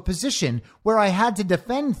into a position where I had to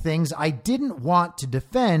defend things I didn't want to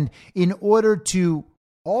defend in order to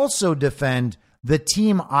also defend the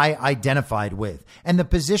team I identified with and the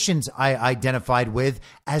positions I identified with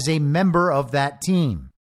as a member of that team.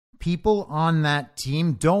 People on that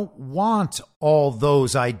team don't want all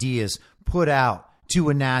those ideas put out to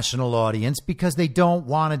a national audience because they don't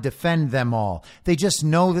want to defend them all. They just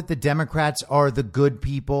know that the Democrats are the good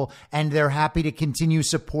people and they're happy to continue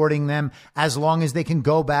supporting them as long as they can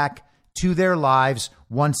go back to their lives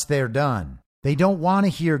once they're done. They don't want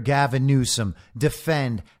to hear Gavin Newsom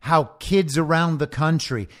defend how kids around the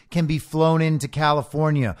country can be flown into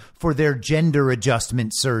California for their gender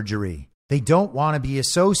adjustment surgery. They don't want to be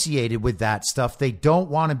associated with that stuff. They don't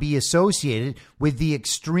want to be associated with the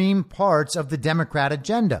extreme parts of the Democrat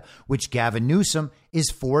agenda, which Gavin Newsom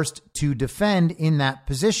is forced to defend in that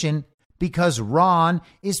position because Ron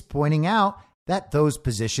is pointing out that those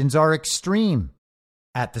positions are extreme.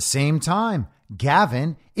 At the same time,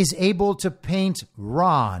 Gavin is able to paint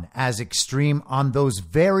Ron as extreme on those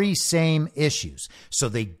very same issues. So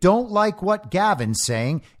they don't like what Gavin's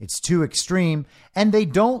saying. It's too extreme. And they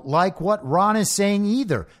don't like what Ron is saying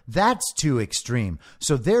either. That's too extreme.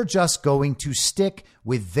 So they're just going to stick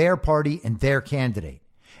with their party and their candidate.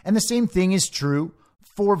 And the same thing is true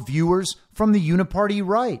for viewers from the uniparty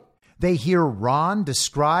right. They hear Ron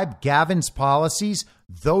describe Gavin's policies.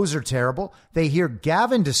 Those are terrible. They hear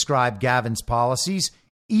Gavin describe Gavin's policies,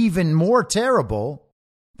 even more terrible.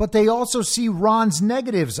 But they also see Ron's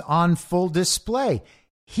negatives on full display.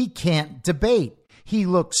 He can't debate. He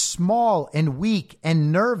looks small and weak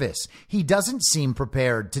and nervous. He doesn't seem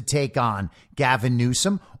prepared to take on Gavin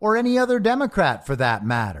Newsom or any other Democrat for that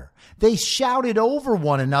matter. They shouted over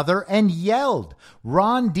one another and yelled.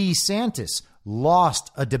 Ron DeSantis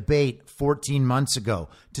lost a debate 14 months ago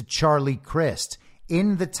to Charlie Crist.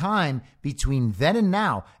 In the time between then and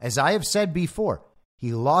now, as I have said before,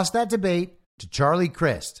 he lost that debate to Charlie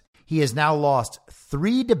Crist. He has now lost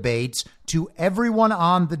 3 debates to everyone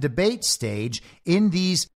on the debate stage in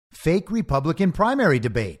these fake Republican primary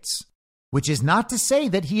debates, which is not to say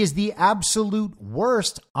that he is the absolute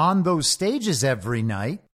worst on those stages every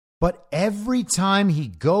night. But every time he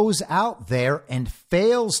goes out there and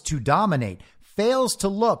fails to dominate, fails to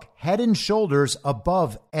look head and shoulders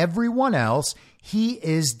above everyone else, he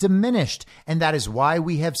is diminished. And that is why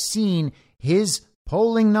we have seen his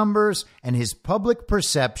polling numbers and his public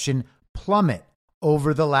perception plummet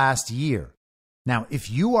over the last year. Now,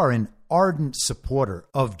 if you are an ardent supporter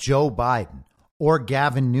of Joe Biden or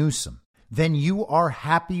Gavin Newsom, then you are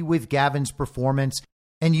happy with Gavin's performance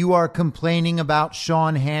and you are complaining about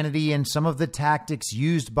Sean Hannity and some of the tactics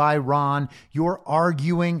used by Ron. You're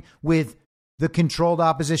arguing with the controlled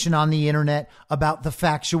opposition on the internet about the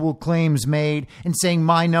factual claims made and saying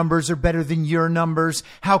my numbers are better than your numbers.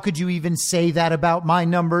 How could you even say that about my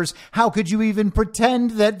numbers? How could you even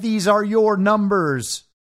pretend that these are your numbers?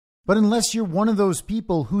 But unless you're one of those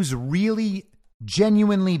people who's really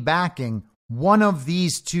genuinely backing one of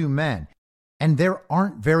these two men, and there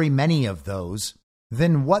aren't very many of those,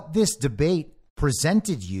 then what this debate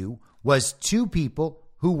presented you was two people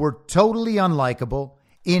who were totally unlikable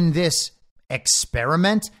in this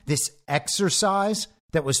experiment, this exercise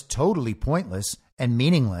that was totally pointless and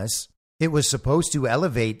meaningless. It was supposed to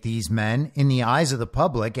elevate these men in the eyes of the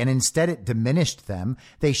public, and instead it diminished them.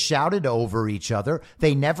 They shouted over each other.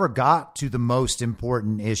 They never got to the most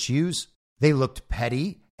important issues. They looked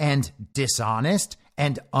petty and dishonest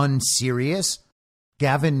and unserious.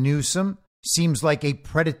 Gavin Newsom seems like a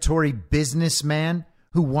predatory businessman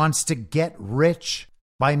who wants to get rich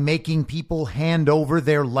by making people hand over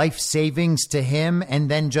their life savings to him and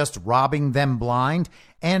then just robbing them blind.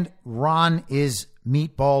 And Ron is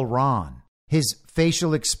Meatball Ron. His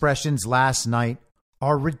facial expressions last night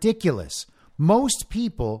are ridiculous. Most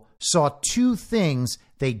people saw two things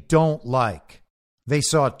they don't like. They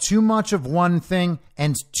saw too much of one thing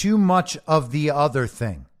and too much of the other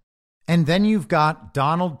thing. And then you've got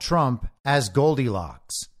Donald Trump as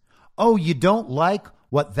Goldilocks. Oh, you don't like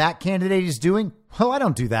what that candidate is doing? Well, I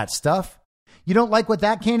don't do that stuff. You don't like what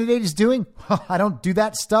that candidate is doing? Well, I don't do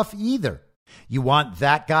that stuff either. You want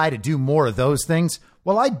that guy to do more of those things?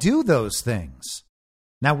 Well, I do those things.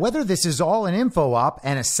 Now, whether this is all an info op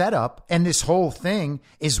and a setup, and this whole thing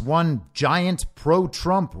is one giant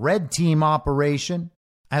pro-Trump red team operation,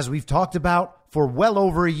 as we've talked about for well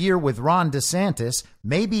over a year with Ron DeSantis,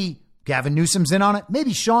 maybe Gavin Newsom's in on it.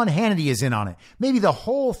 Maybe Sean Hannity is in on it. Maybe the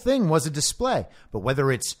whole thing was a display. But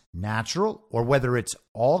whether it's natural or whether it's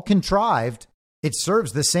all contrived, it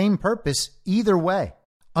serves the same purpose either way.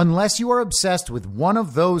 Unless you are obsessed with one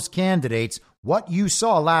of those candidates, what you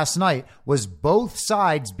saw last night was both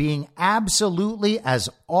sides being absolutely as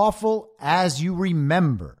awful as you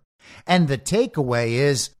remember. And the takeaway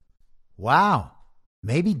is, wow,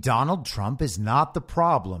 maybe Donald Trump is not the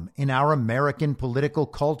problem in our American political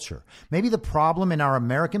culture. Maybe the problem in our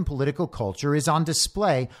American political culture is on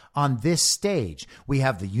display on this stage. We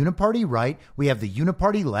have the uniparty right, we have the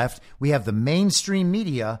uniparty left, we have the mainstream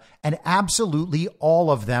media, and absolutely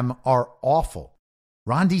all of them are awful.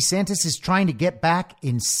 Ron DeSantis is trying to get back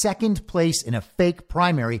in second place in a fake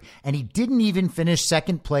primary, and he didn't even finish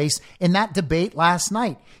second place in that debate last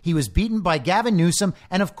night. He was beaten by Gavin Newsom,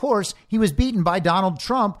 and of course, he was beaten by Donald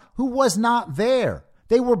Trump, who was not there.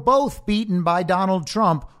 They were both beaten by Donald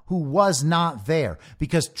Trump, who was not there,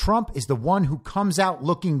 because Trump is the one who comes out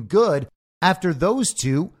looking good after those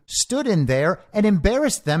two stood in there and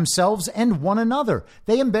embarrassed themselves and one another.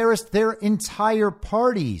 They embarrassed their entire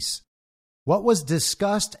parties. What was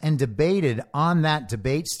discussed and debated on that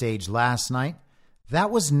debate stage last night, that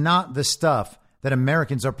was not the stuff that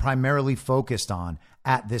Americans are primarily focused on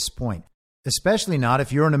at this point. Especially not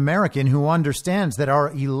if you're an American who understands that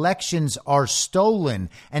our elections are stolen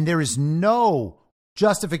and there is no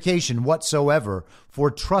justification whatsoever for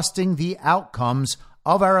trusting the outcomes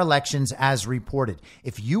of our elections as reported.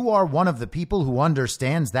 If you are one of the people who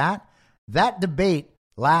understands that, that debate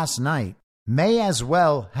last night may as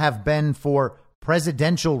well have been for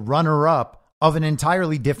presidential runner-up of an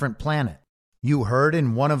entirely different planet. You heard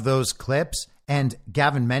in one of those clips, and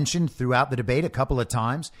Gavin mentioned throughout the debate a couple of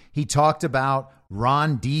times, he talked about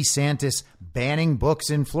Ron DeSantis banning books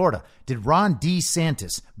in Florida. Did Ron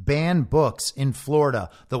DeSantis ban books in Florida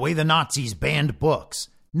the way the Nazis banned books?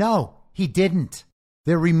 No, he didn't.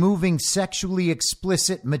 They're removing sexually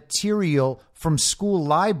explicit material from school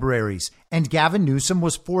libraries, and Gavin Newsom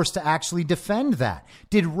was forced to actually defend that.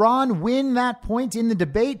 Did Ron win that point in the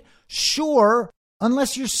debate? Sure,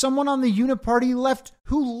 unless you're someone on the uniparty left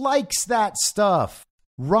who likes that stuff.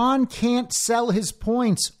 Ron can't sell his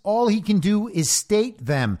points. All he can do is state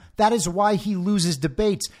them. That is why he loses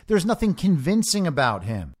debates. There's nothing convincing about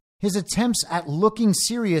him. His attempts at looking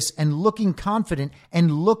serious and looking confident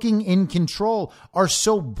and looking in control are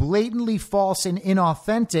so blatantly false and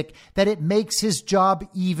inauthentic that it makes his job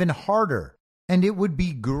even harder. And it would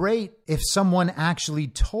be great if someone actually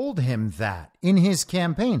told him that in his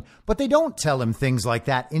campaign. But they don't tell him things like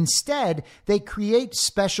that. Instead, they create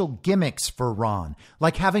special gimmicks for Ron,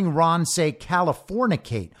 like having Ron say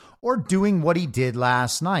Californicate or doing what he did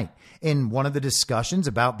last night. In one of the discussions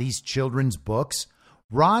about these children's books,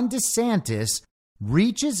 Ron DeSantis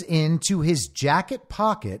reaches into his jacket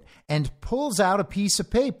pocket and pulls out a piece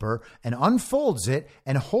of paper and unfolds it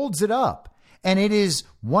and holds it up. And it is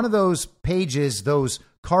one of those pages, those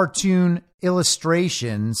cartoon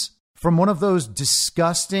illustrations from one of those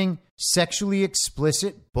disgusting, sexually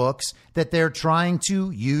explicit books that they're trying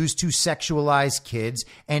to use to sexualize kids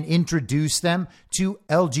and introduce them to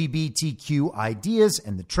LGBTQ ideas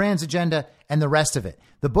and the trans agenda and the rest of it.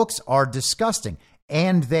 The books are disgusting.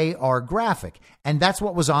 And they are graphic. And that's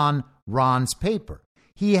what was on Ron's paper.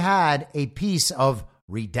 He had a piece of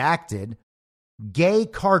redacted gay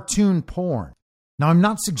cartoon porn. Now, I'm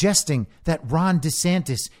not suggesting that Ron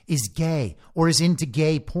DeSantis is gay or is into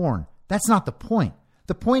gay porn. That's not the point.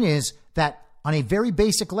 The point is that on a very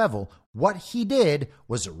basic level, what he did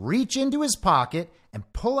was reach into his pocket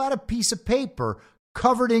and pull out a piece of paper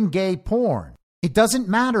covered in gay porn. It doesn't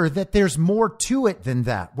matter that there's more to it than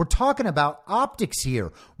that. We're talking about optics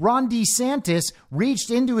here. Ron DeSantis reached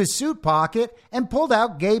into his suit pocket and pulled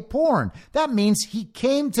out gay porn. That means he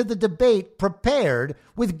came to the debate prepared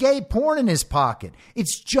with gay porn in his pocket.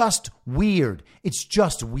 It's just weird. It's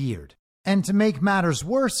just weird. And to make matters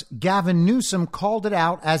worse, Gavin Newsom called it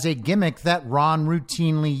out as a gimmick that Ron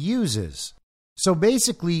routinely uses. So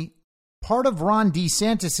basically, part of Ron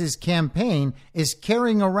DeSantis' campaign is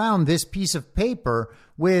carrying around this piece of paper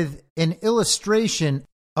with an illustration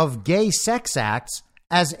of gay sex acts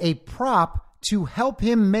as a prop to help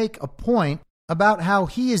him make a point about how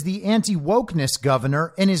he is the anti-wokeness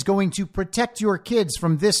governor and is going to protect your kids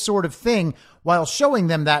from this sort of thing while showing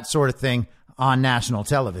them that sort of thing on national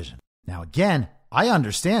television. Now, again, I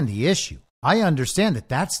understand the issue. I understand that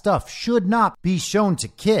that stuff should not be shown to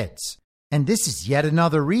kids. And this is yet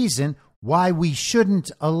another reason why we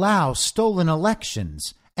shouldn't allow stolen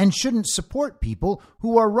elections and shouldn't support people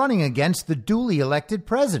who are running against the duly elected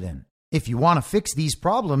president. If you want to fix these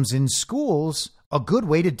problems in schools, a good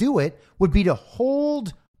way to do it would be to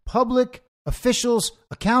hold public officials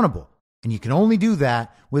accountable. And you can only do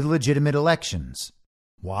that with legitimate elections.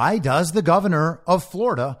 Why does the governor of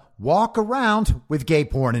Florida walk around with gay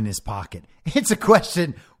porn in his pocket? It's a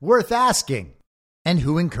question worth asking. And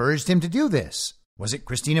who encouraged him to do this? Was it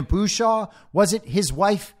Christina Pushaw? Was it his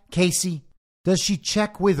wife, Casey? Does she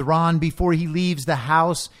check with Ron before he leaves the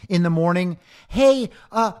house in the morning? Hey,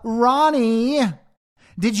 Ronnie,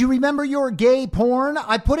 did you remember your gay porn?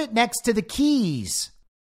 I put it next to the keys.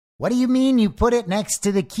 What do you mean you put it next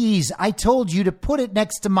to the keys? I told you to put it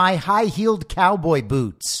next to my high-heeled cowboy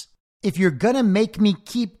boots. If you're gonna make me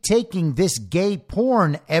keep taking this gay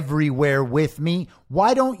porn everywhere with me,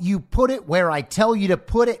 why don't you put it where I tell you to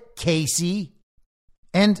put it, Casey?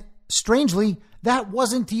 And strangely, that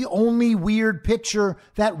wasn't the only weird picture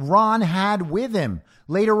that Ron had with him.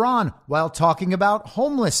 Later on, while talking about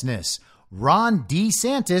homelessness, Ron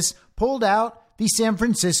DeSantis pulled out the San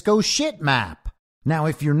Francisco shit map. Now,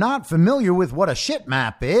 if you're not familiar with what a shit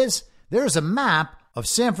map is, there's a map of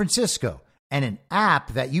San Francisco and an app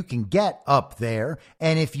that you can get up there.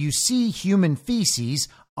 And if you see human feces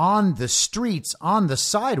on the streets, on the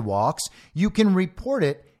sidewalks, you can report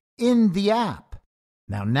it in the app.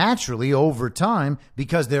 Now, naturally, over time,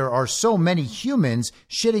 because there are so many humans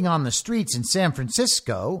shitting on the streets in San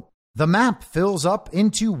Francisco, the map fills up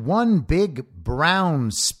into one big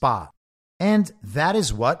brown spot. And that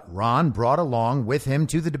is what Ron brought along with him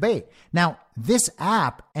to the debate. Now, this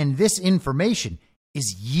app and this information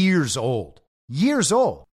is years old. Years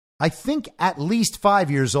old. I think at least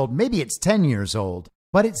 5 years old. Maybe it's 10 years old.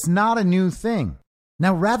 But it's not a new thing.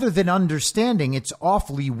 Now, rather than understanding it's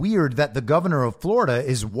awfully weird that the governor of Florida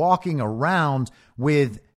is walking around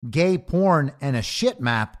with gay porn and a shit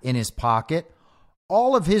map in his pocket,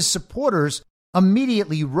 all of his supporters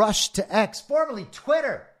immediately rushed to X, formerly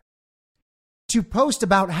Twitter, to post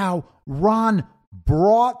about how Ron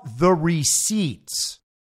brought the receipts.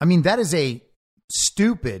 I mean, that is a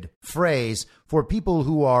stupid phrase for people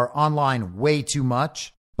who are online way too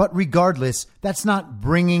much. But regardless, that's not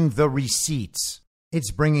bringing the receipts.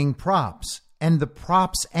 It's bringing props. And the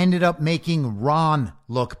props ended up making Ron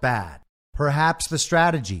look bad. Perhaps the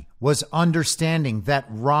strategy was understanding that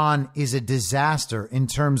Ron is a disaster in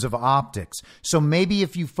terms of optics. So maybe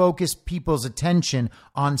if you focus people's attention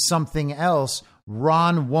on something else,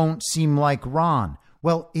 Ron won't seem like Ron.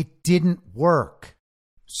 Well, it didn't work.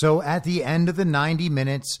 So at the end of the 90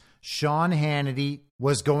 minutes, Sean Hannity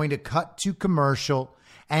was going to cut to commercial.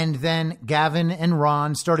 And then Gavin and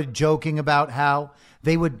Ron started joking about how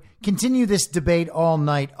they would continue this debate all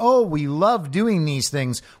night. Oh, we love doing these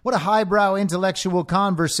things. What a highbrow intellectual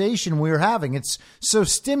conversation we're having. It's so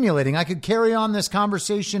stimulating. I could carry on this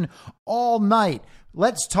conversation all night.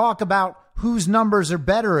 Let's talk about whose numbers are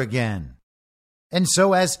better again. And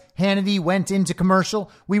so as Hannity went into commercial,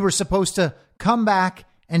 we were supposed to come back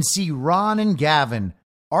and see Ron and Gavin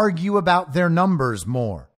argue about their numbers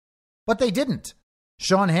more. But they didn't.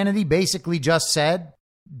 Sean Hannity basically just said,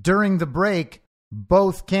 during the break,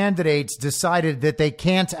 both candidates decided that they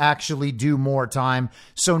can't actually do more time.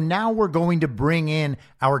 So now we're going to bring in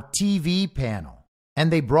our TV panel. And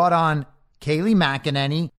they brought on Kayleigh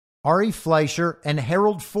McEnany, Ari Fleischer, and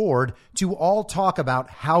Harold Ford to all talk about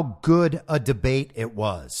how good a debate it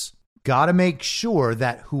was. Got to make sure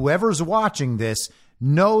that whoever's watching this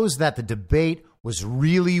knows that the debate was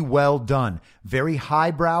really well done. Very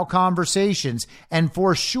highbrow conversations. And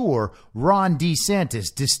for sure, Ron DeSantis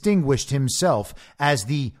distinguished himself as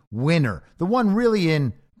the winner, the one really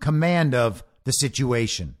in command of the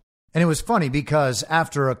situation. And it was funny because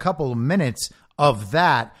after a couple of minutes of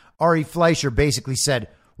that, Ari Fleischer basically said,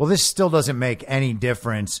 well, this still doesn't make any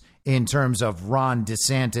difference in terms of Ron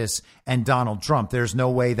DeSantis and Donald Trump. There's no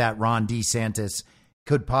way that Ron DeSantis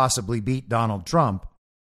could possibly beat Donald Trump.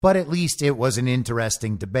 But at least it was an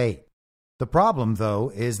interesting debate. The problem,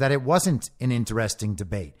 though, is that it wasn't an interesting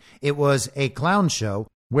debate. It was a clown show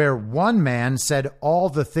where one man said all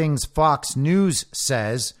the things Fox News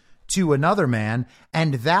says to another man,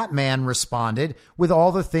 and that man responded with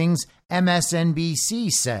all the things MSNBC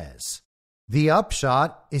says. The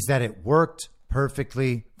upshot is that it worked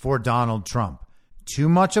perfectly for Donald Trump. Too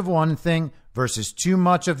much of one thing versus too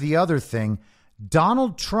much of the other thing.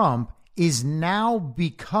 Donald Trump is now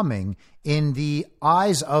becoming, in the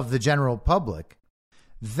eyes of the general public,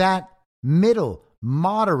 that middle,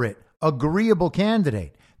 moderate, agreeable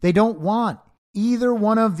candidate. They don't want either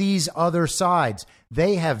one of these other sides.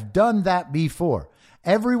 They have done that before.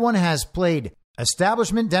 Everyone has played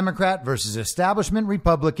establishment Democrat versus establishment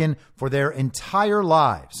Republican for their entire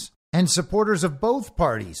lives. And supporters of both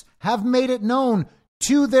parties have made it known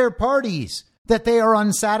to their parties that they are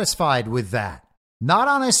unsatisfied with that. Not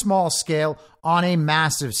on a small scale, on a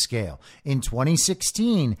massive scale. In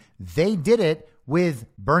 2016, they did it with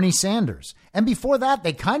Bernie Sanders. And before that,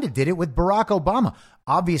 they kind of did it with Barack Obama.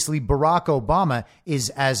 Obviously, Barack Obama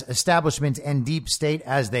is as establishment and deep state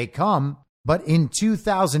as they come. But in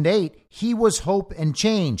 2008, he was hope and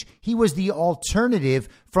change. He was the alternative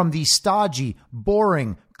from the stodgy,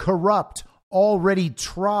 boring, corrupt, already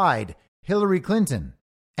tried Hillary Clinton.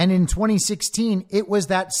 And in 2016, it was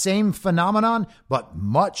that same phenomenon, but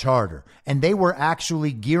much harder. And they were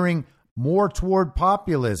actually gearing more toward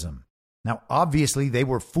populism. Now, obviously, they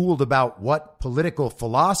were fooled about what political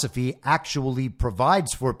philosophy actually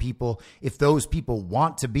provides for people if those people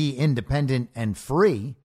want to be independent and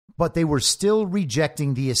free. But they were still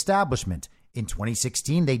rejecting the establishment. In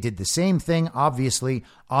 2016, they did the same thing, obviously,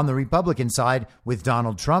 on the Republican side with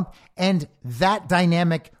Donald Trump. And that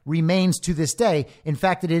dynamic remains to this day. In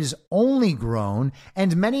fact, it has only grown.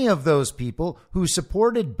 And many of those people who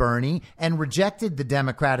supported Bernie and rejected the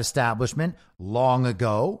Democrat establishment long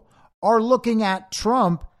ago are looking at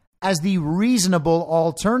Trump as the reasonable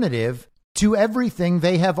alternative to everything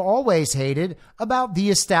they have always hated about the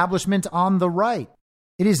establishment on the right.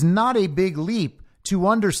 It is not a big leap to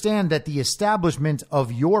understand that the establishment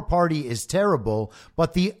of your party is terrible,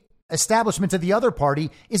 but the establishment of the other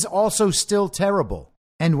party is also still terrible.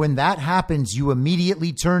 And when that happens, you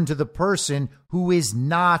immediately turn to the person who is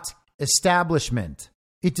not establishment.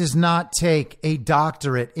 It does not take a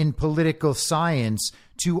doctorate in political science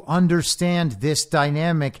to understand this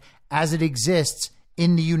dynamic as it exists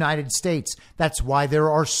in the United States. That's why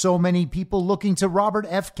there are so many people looking to Robert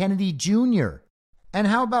F. Kennedy Jr. And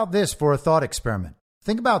how about this for a thought experiment?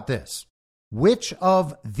 Think about this. Which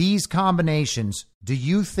of these combinations do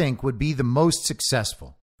you think would be the most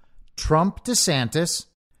successful? Trump DeSantis,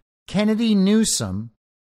 Kennedy Newsom,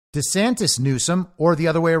 DeSantis Newsom, or the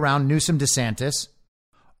other way around, Newsom DeSantis,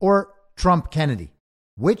 or Trump Kennedy?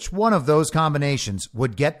 Which one of those combinations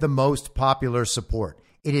would get the most popular support?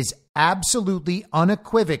 It is absolutely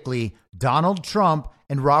unequivocally Donald Trump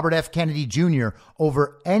and Robert F. Kennedy Jr.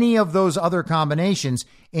 over any of those other combinations,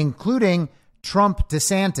 including Trump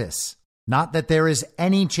DeSantis. Not that there is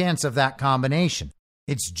any chance of that combination.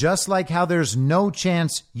 It's just like how there's no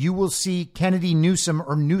chance you will see Kennedy Newsom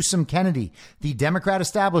or Newsom Kennedy. The Democrat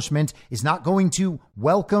establishment is not going to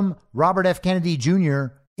welcome Robert F. Kennedy Jr.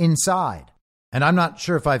 inside. And I'm not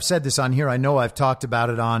sure if I've said this on here. I know I've talked about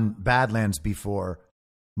it on Badlands before.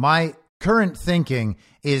 My current thinking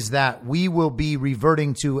is that we will be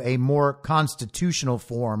reverting to a more constitutional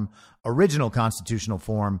form, original constitutional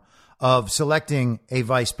form of selecting a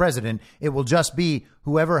vice president. It will just be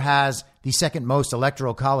whoever has the second most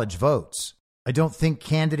electoral college votes. I don't think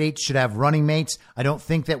candidates should have running mates. I don't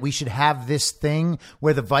think that we should have this thing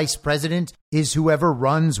where the vice president is whoever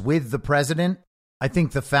runs with the president. I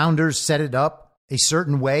think the founders set it up a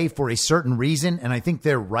certain way for a certain reason, and I think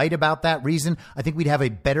they're right about that reason. I think we'd have a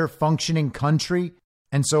better functioning country.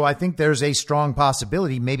 And so I think there's a strong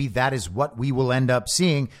possibility maybe that is what we will end up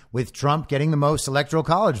seeing, with Trump getting the most electoral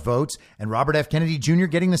college votes and Robert F. Kennedy Jr.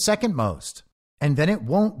 getting the second most. And then it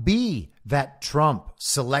won't be that Trump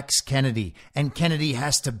selects Kennedy and Kennedy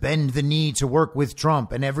has to bend the knee to work with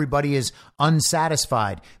Trump and everybody is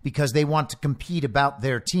unsatisfied because they want to compete about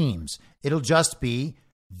their teams. It'll just be,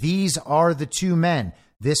 these are the two men.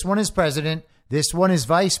 This one is president. This one is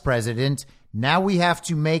vice president. Now we have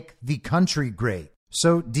to make the country great.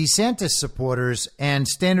 So DeSantis supporters and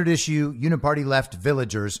standard issue uniparty left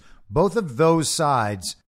villagers, both of those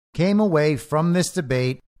sides came away from this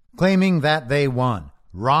debate claiming that they won.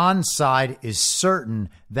 Ron's side is certain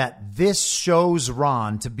that this shows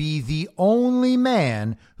Ron to be the only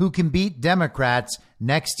man who can beat Democrats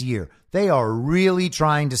next year. They are really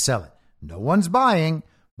trying to sell it. No one's buying,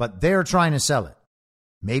 but they're trying to sell it.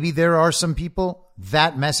 Maybe there are some people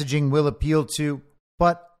that messaging will appeal to,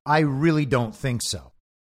 but I really don't think so.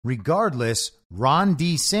 Regardless, Ron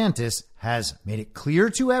DeSantis has made it clear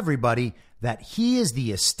to everybody that he is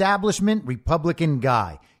the establishment Republican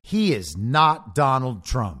guy. He is not Donald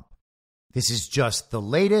Trump. This is just the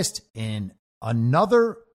latest in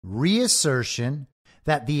another reassertion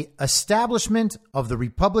that the establishment of the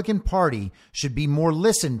Republican Party should be more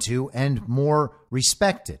listened to and more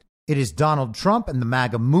respected. It is Donald Trump and the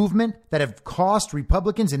MAGA movement that have cost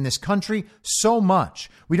Republicans in this country so much.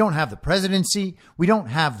 We don't have the presidency. We don't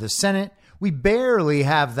have the Senate. We barely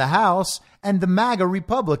have the House. And the MAGA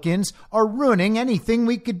Republicans are ruining anything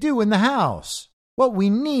we could do in the House. What we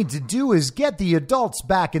need to do is get the adults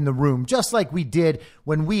back in the room, just like we did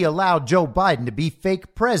when we allowed Joe Biden to be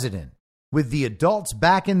fake president. With the adults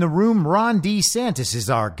back in the room, Ron DeSantis is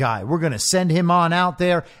our guy. We're going to send him on out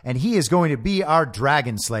there, and he is going to be our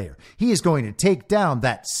dragon slayer. He is going to take down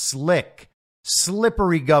that slick,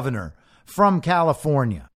 slippery governor from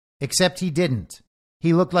California. Except he didn't.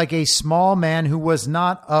 He looked like a small man who was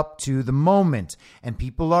not up to the moment, and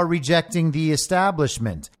people are rejecting the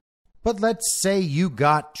establishment. But let's say you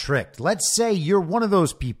got tricked. Let's say you're one of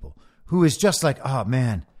those people who is just like, oh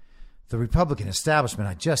man, the Republican establishment,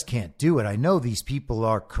 I just can't do it. I know these people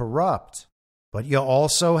are corrupt. But you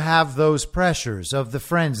also have those pressures of the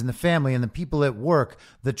friends and the family and the people at work,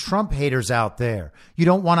 the Trump haters out there. You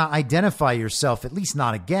don't want to identify yourself, at least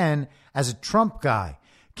not again, as a Trump guy.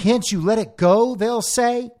 Can't you let it go, they'll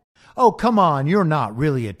say? Oh, come on, you're not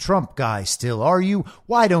really a Trump guy still, are you?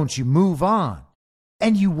 Why don't you move on?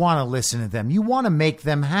 And you want to listen to them. You want to make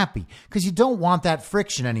them happy because you don't want that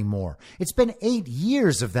friction anymore. It's been 8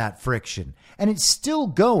 years of that friction and it's still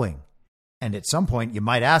going. And at some point you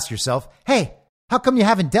might ask yourself, hey, how come you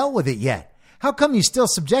haven't dealt with it yet? How come you still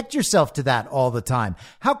subject yourself to that all the time?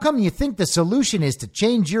 How come you think the solution is to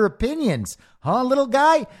change your opinions? Huh, little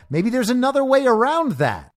guy? Maybe there's another way around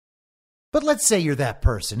that. But let's say you're that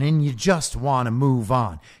person and you just want to move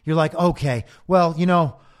on. You're like, okay, well,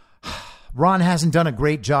 Ron hasn't done a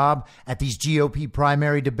great job at these GOP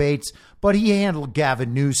primary debates, but he handled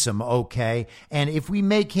Gavin Newsom okay. And if we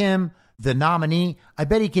make him the nominee, I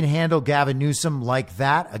bet he can handle Gavin Newsom like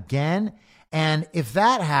that again. And if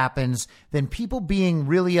that happens, then people being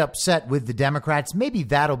really upset with the Democrats, maybe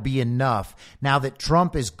that'll be enough. Now that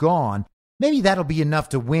Trump is gone, maybe that'll be enough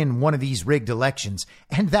to win one of these rigged elections.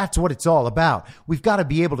 And that's what it's all about. We've got to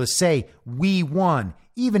be able to say we won,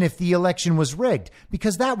 even if the election was rigged,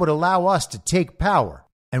 because that would allow us to take power.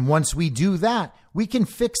 And once we do that, we can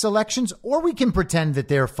fix elections or we can pretend that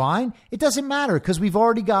they're fine. It doesn't matter because we've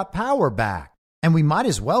already got power back. And we might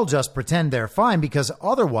as well just pretend they're fine, because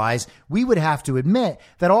otherwise we would have to admit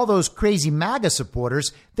that all those crazy MAGA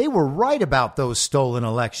supporters, they were right about those stolen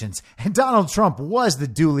elections. And Donald Trump was the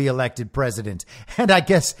duly elected president. And I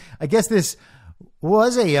guess this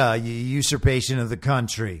was a usurpation of the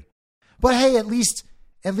country. But hey, at least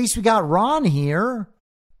we got Ron here.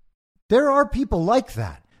 There are people like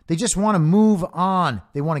that. They just want to move on.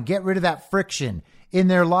 They want to get rid of that friction in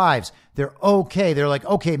their lives. They're okay. They're like,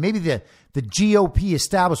 okay, maybe the GOP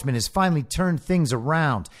establishment has finally turned things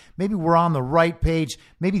around. Maybe we're on the right page.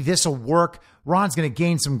 Maybe this will work. Ron's going to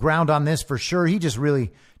gain some ground on this for sure. He just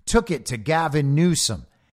really took it to Gavin Newsom.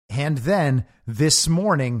 And then this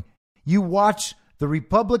morning, you watch the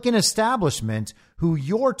Republican establishment, who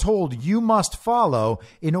you're told you must follow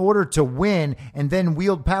in order to win and then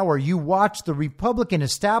wield power. You watch the Republican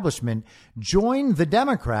establishment join the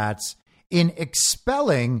Democrats in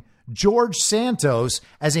expelling George Santos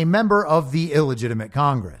as a member of the illegitimate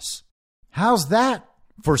Congress. How's that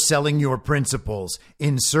for selling your principles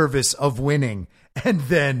in service of winning and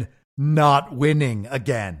then not winning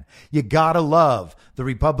again? You gotta love the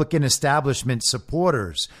Republican establishment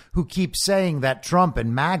supporters who keep saying that Trump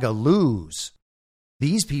and MAGA lose.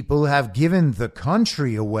 These people have given the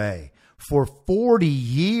country away for 40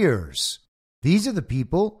 years. These are the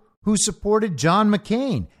people who supported John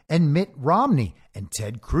McCain and Mitt Romney and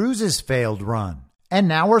Ted Cruz's failed run, and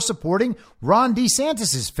now are supporting Ron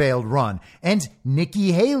DeSantis's failed run and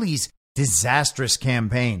Nikki Haley's disastrous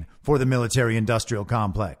campaign for the military-industrial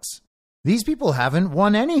complex. These people haven't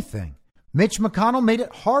won anything. Mitch McConnell made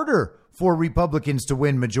it harder for Republicans to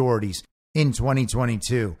win majorities in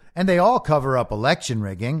 2022, and they all cover up election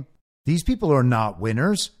rigging. These people are not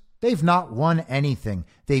winners. They've not won anything.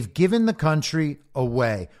 They've given the country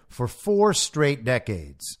away for 4 straight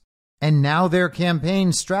decades. And now their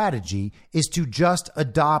campaign strategy is to just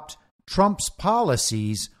adopt Trump's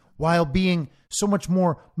policies while being so much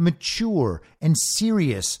more mature and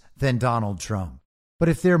serious than Donald Trump. But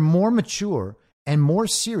if they're more mature and more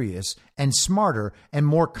serious and smarter and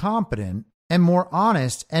more competent and more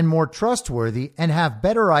honest and more trustworthy and have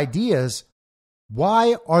better ideas,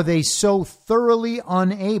 why are they so thoroughly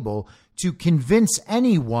unable to convince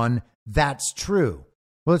anyone that's true?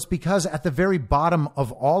 Well, it's because at the very bottom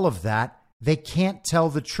of all of that, they can't tell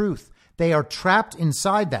the truth. They are trapped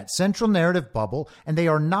inside that central narrative bubble, and they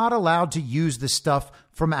are not allowed to use the stuff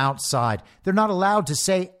from outside. They're not allowed to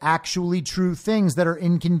say actually true things that are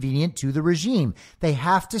inconvenient to the regime. They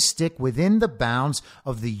have to stick within the bounds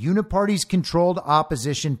of the uniparty's controlled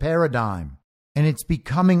opposition paradigm. And it's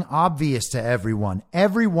becoming obvious to everyone.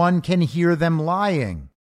 Everyone can hear them lying.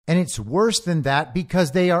 And it's worse than that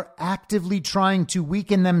because they are actively trying to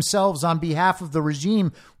weaken themselves on behalf of the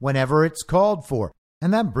regime whenever it's called for.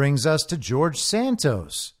 And that brings us to George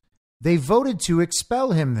Santos. They voted to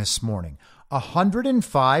expel him this morning.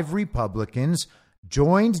 105 Republicans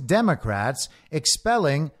joined Democrats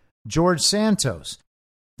expelling George Santos.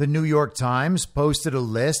 The New York Times posted a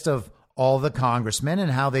list of all the congressmen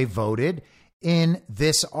and how they voted in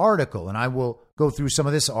this article. And I will go through some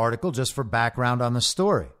of this article just for background on the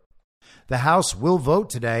story. The House will vote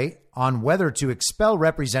today on whether to expel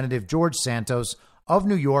Representative George Santos of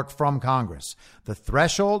New York from Congress. The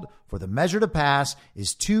threshold for the measure to pass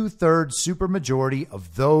is 2/3 supermajority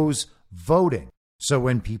of those voting. So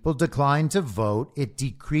when people decline to vote, it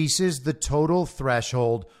decreases the total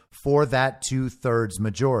threshold for that 2/3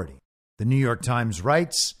 majority. The New York Times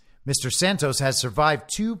writes, Mr. Santos has survived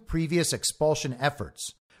 2 previous expulsion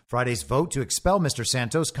efforts. Friday's vote to expel Mr.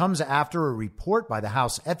 Santos comes after a report by the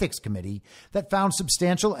House Ethics Committee that found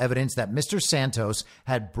substantial evidence that Mr. Santos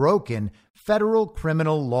had broken federal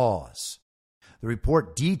criminal laws. The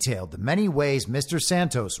report detailed the many ways Mr.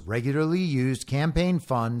 Santos regularly used campaign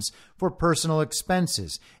funds for personal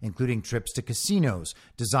expenses, including trips to casinos,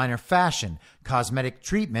 designer fashion, cosmetic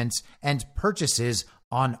treatments, and purchases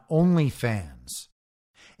on OnlyFans,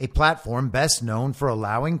 a platform best known for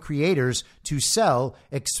allowing creators to sell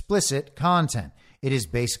explicit content. It is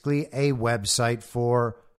basically a website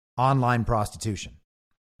for online prostitution.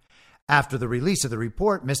 After the release of the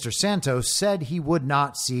report, Mr. Santos said he would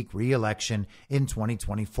not seek re-election in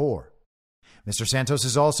 2024. Mr. Santos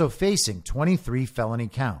is also facing 23 felony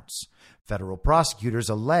counts. Federal prosecutors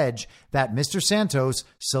allege that Mr. Santos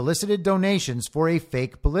solicited donations for a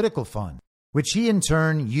fake political fund, which he in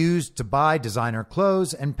turn used to buy designer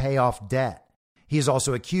clothes and pay off debt. He is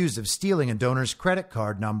also accused of stealing a donor's credit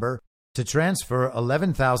card number to transfer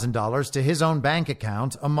 $11,000 to his own bank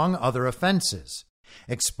account, among other offenses.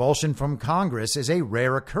 Expulsion from Congress is a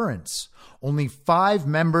rare occurrence. Only 5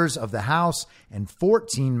 members of the House and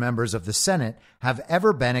 14 members of the Senate have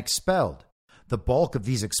ever been expelled. The bulk of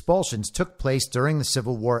these expulsions took place during the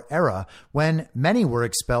Civil War era, when many were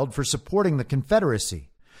expelled for supporting the Confederacy.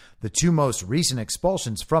 The 2 most recent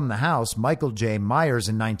expulsions from the House, Michael J. Myers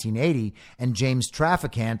in 1980 and James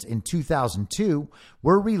Traficant in 2002,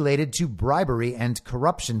 were related to bribery and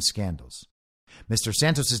corruption scandals. Mr.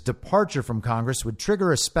 Santos's departure from Congress would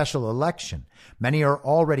trigger a special election. Many are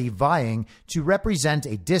already vying to represent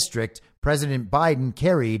a district President Biden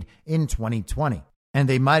carried in 2020. And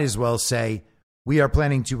they might as well say, we are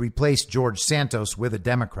planning to replace George Santos with a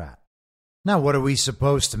Democrat. Now, what are we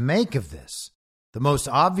supposed to make of this? The most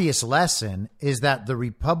obvious lesson is that the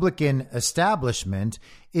Republican establishment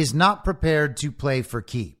is not prepared to play for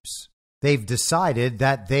keeps. They've decided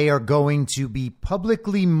that they are going to be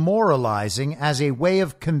publicly moralizing as a way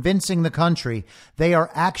of convincing the country they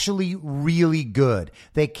are actually really good.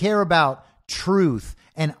 They care about truth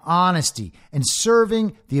and honesty and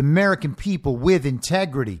serving the American people with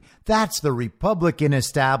integrity. That's the Republican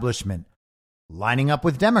establishment lining up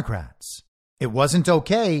with Democrats. It wasn't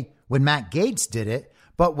okay when Matt Gaetz did it,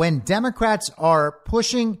 but when Democrats are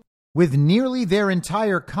pushing with nearly their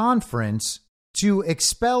entire conference to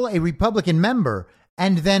expel a Republican member,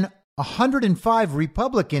 and then 105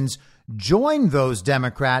 Republicans join those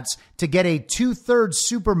Democrats to get a 2/3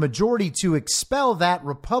 supermajority to expel that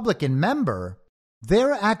Republican member,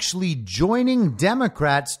 they're actually joining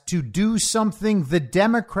Democrats to do something the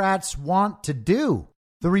Democrats want to do.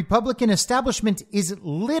 The Republican establishment is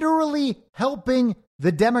literally helping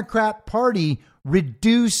the Democrat Party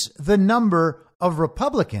reduce the number of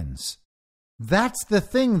Republicans. That's the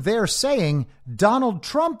thing they're saying Donald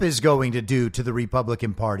Trump is going to do to the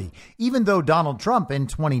Republican Party, even though Donald Trump in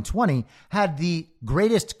 2020 had the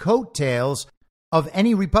greatest coattails of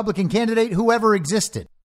any Republican candidate who ever existed,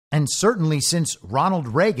 and certainly since Ronald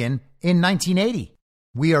Reagan in 1980.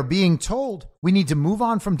 We are being told we need to move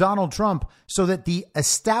on from Donald Trump so that the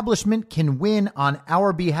establishment can win on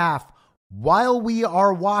our behalf, while we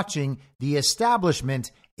are watching the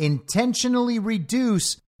establishment intentionally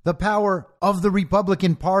reduce the power of the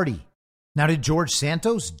Republican Party. Now, did George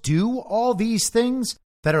Santos do all these things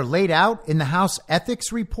that are laid out in the House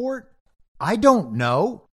Ethics Report? I don't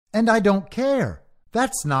know, and I don't care.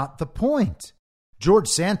 That's not the point. George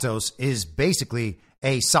Santos is basically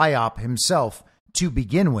a psyop himself to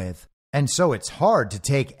begin with, and so it's hard to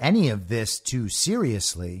take any of this too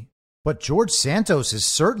seriously. But George Santos is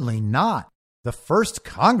certainly not the first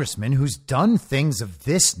congressman who's done things of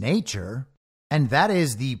this nature. And that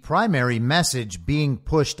is the primary message being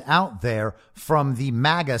pushed out there from the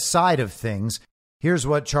MAGA side of things. Here's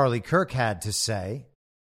what Charlie Kirk had to say.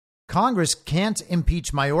 Congress can't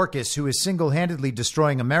impeach Mayorkas, who is single-handedly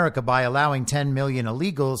destroying America by allowing 10 million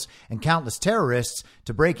illegals and countless terrorists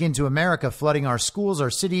to break into America, flooding our schools, our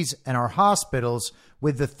cities, and our hospitals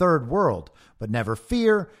with the third world. But never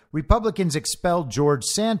fear, Republicans expelled George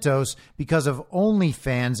Santos because of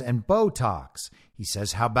OnlyFans and Botox. He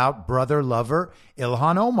says, how about brother lover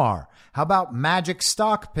Ilhan Omar? How about magic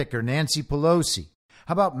stock picker Nancy Pelosi?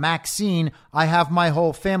 How about Maxine, I have my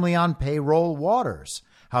whole family on payroll Waters?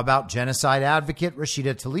 How about genocide advocate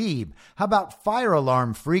Rashida Tlaib? How about fire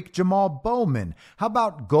alarm freak Jamal Bowman? How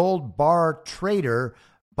about gold bar trader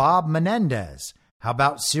Bob Menendez? How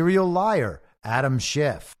about serial liar Adam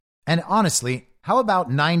Schiff? And honestly, how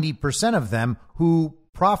about 90% of them who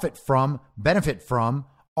profit from, benefit from,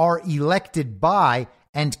 are elected by,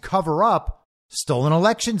 and cover up stolen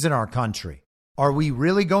elections in our country? Are we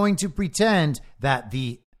really going to pretend that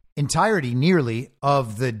the entirety, nearly,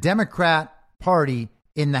 of the Democrat Party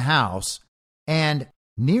in the House and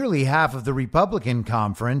nearly half of the Republican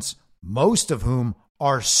conference, most of whom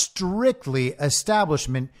are strictly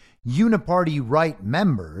establishment uniparty right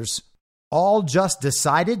members, all just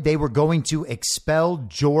decided they were going to expel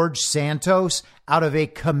George Santos out of a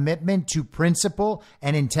commitment to principle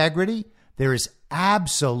and integrity? There is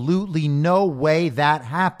absolutely no way that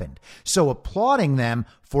happened. So applauding them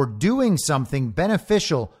for doing something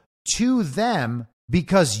beneficial to them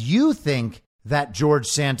because you think that George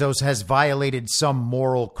Santos has violated some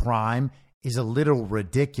moral crime is a little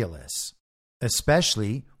ridiculous,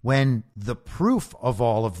 especially when the proof of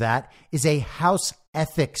all of that is a House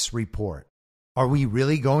ethics report. Are we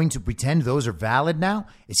really going to pretend those are valid now?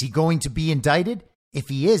 Is he going to be indicted? If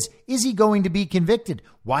he is he going to be convicted?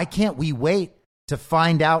 Why can't we wait to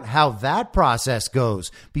find out how that process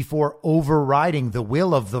goes before overriding the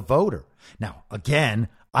will of the voter? Now, again,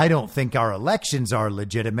 I don't think our elections are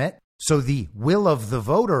legitimate, so the will of the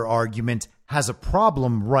voter argument has a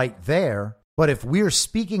problem right there. But if we're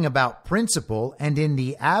speaking about principle and in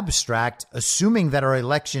the abstract, assuming that our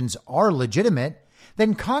elections are legitimate,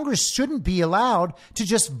 then Congress shouldn't be allowed to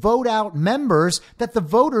just vote out members that the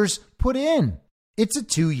voters put in. It's a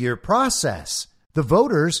 2-year process. The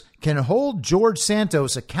voters can hold George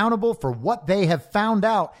Santos accountable for what they have found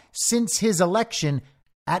out since his election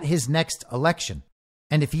at his next election.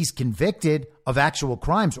 And if he's convicted of actual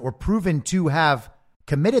crimes or proven to have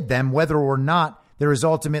committed them, whether or not there is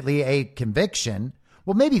ultimately a conviction,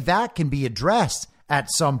 well, maybe that can be addressed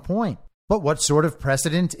at some point. But what sort of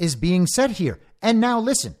precedent is being set here? And now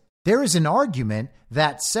listen, there is an argument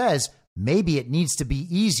that says maybe it needs to be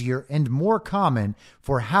easier and more common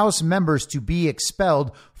for House members to be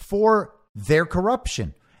expelled for their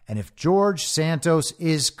corruption. And if George Santos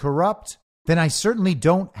is corrupt, then I certainly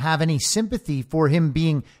don't have any sympathy for him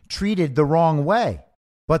being treated the wrong way.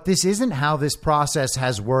 But this isn't how this process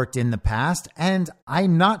has worked in the past, and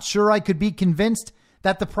I'm not sure I could be convinced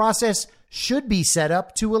that the process should be set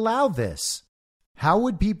up to allow this. How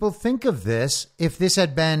would people think of this if this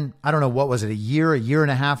had been, I don't know, what was it, a year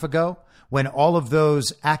and a half ago, when all of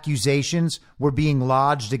those accusations were being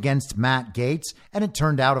lodged against Matt Gaetz, and it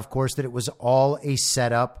turned out, of course, that it was all a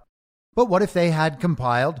setup? But what if they had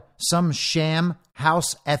compiled some sham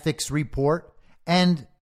House ethics report and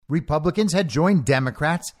Republicans had joined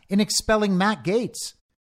Democrats in expelling Matt Gaetz?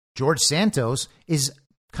 George Santos is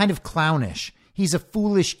kind of clownish. He's a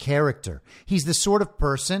foolish character. He's the sort of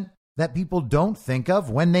person that people don't think of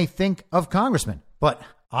when they think of congressmen. But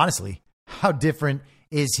honestly, how different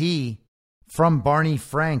is he from Barney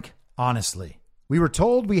Frank, honestly? We were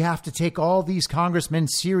told we have to take all these congressmen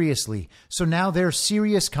seriously, so now they're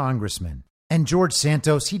serious congressmen. And George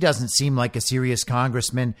Santos, he doesn't seem like a serious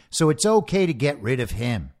congressman, so it's okay to get rid of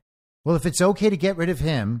him. Well, if it's okay to get rid of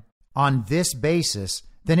him on this basis,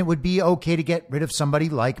 then it would be okay to get rid of somebody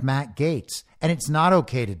like Matt Gaetz. And it's not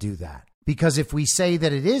okay to do that. Because if we say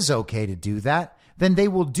that it is okay to do that, then they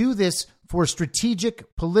will do this for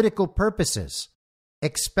strategic political purposes.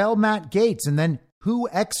 Expel Matt Gaetz, and then who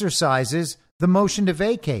exercises the motion to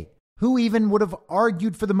vacate? Who even would have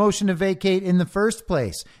argued for the motion to vacate in the first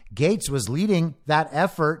place? Gaetz was leading that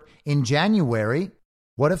effort in January.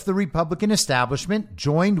 What if the Republican establishment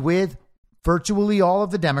joined with virtually all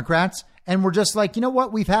of the Democrats and were just like, you know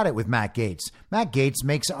what, we've had it with Matt Gaetz. Matt Gaetz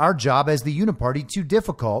makes our job as the uniparty too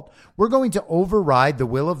difficult. We're going to override the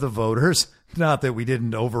will of the voters. Not that we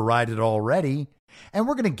didn't override it already. And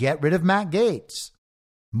we're going to get rid of Matt Gaetz.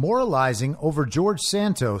 Moralizing over George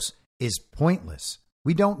Santos is pointless.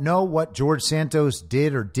 We don't know what George Santos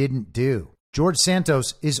did or didn't do. George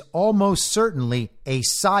Santos is almost certainly a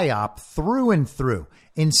psyop through and through.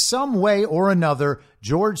 In some way or another,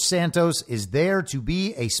 George Santos is there to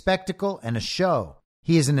be a spectacle and a show.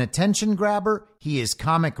 He is an attention grabber, he is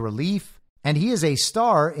comic relief, and he is a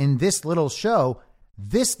star in this little show.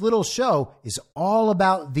 This little show is all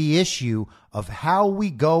about the issue of how we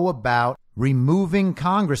go about removing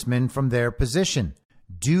congressmen from their position.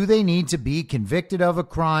 Do they need to be convicted of a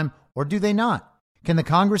crime or do they not? Can the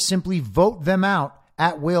Congress simply vote them out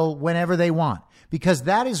at will whenever they want? Because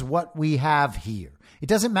that is what we have here. It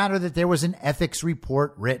doesn't matter that there was an ethics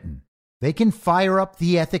report written. They can fire up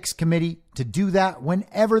the ethics committee to do that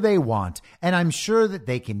whenever they want. And I'm sure that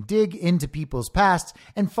they can dig into people's pasts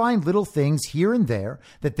and find little things here and there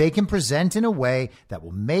that they can present in a way that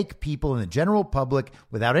will make people in the general public,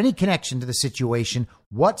 without any connection to the situation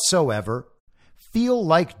whatsoever, feel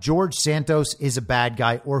like George Santos is a bad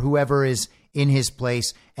guy or whoever is in his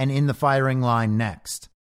place and in the firing line next.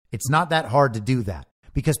 It's not that hard to do that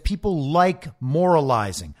because people like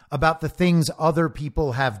moralizing about the things other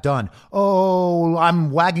people have done. Oh,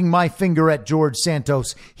 I'm wagging my finger at George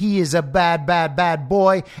Santos. He is a bad, bad, bad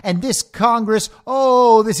boy. And this Congress,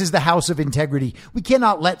 oh, this is the house of integrity. We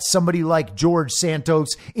cannot let somebody like George Santos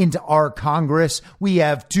into our Congress. We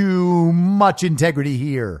have too much integrity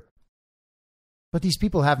here. But these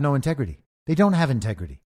people have no integrity. They don't have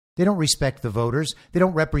integrity. They don't respect the voters. They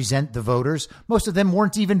don't represent the voters. Most of them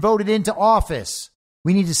weren't even voted into office.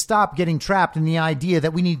 We need to stop getting trapped in the idea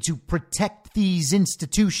that we need to protect these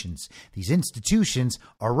institutions. These institutions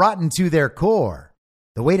are rotten to their core.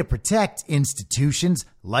 The way to protect institutions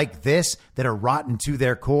like this that are rotten to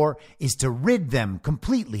their core is to rid them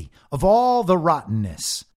completely of all the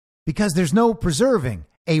rottenness. Because there's no preserving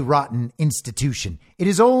a rotten institution. It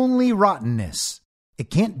is only rottenness.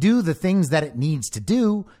 It can't do the things that it needs to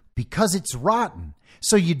do because it's rotten.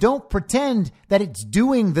 So you don't pretend that it's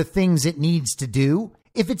doing the things it needs to do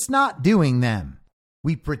if it's not doing them.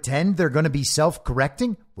 We pretend they're going to be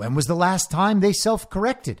self-correcting. When was the last time they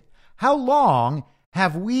self-corrected? How long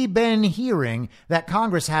have we been hearing that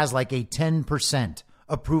Congress has like a 10%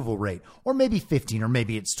 approval rate? Or maybe 15, or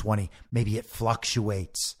maybe it's 20. Maybe it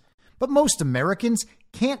fluctuates. But most Americans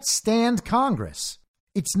can't stand Congress.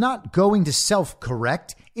 It's not going to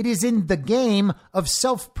self-correct. It is in the game of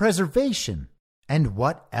self-preservation. And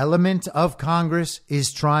what element of Congress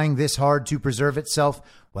is trying this hard to preserve itself?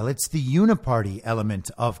 Well, it's the uniparty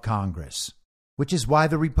element of Congress, which is why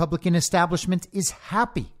the Republican establishment is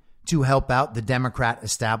happy to help out the Democrat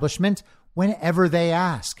establishment whenever they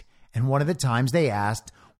ask. And one of the times they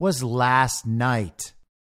asked was last night.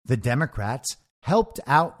 The Democrats helped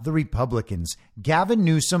out the Republicans. Gavin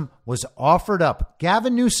Newsom was offered up.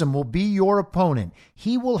 Gavin Newsom will be your opponent.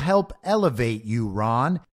 He will help elevate you,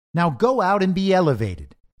 Ron. Now go out and be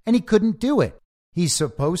elevated. And he couldn't do it. He's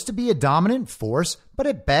supposed to be a dominant force, but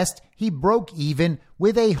at best, he broke even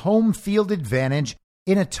with a home field advantage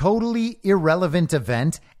in a totally irrelevant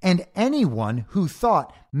event. And anyone who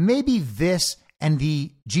thought maybe this and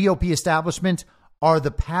the GOP establishment are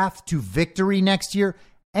the path to victory next year,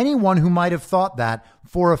 anyone who might have thought that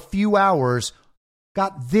for a few hours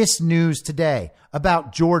got this news today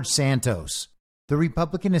about George Santos. The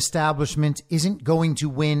Republican establishment isn't going to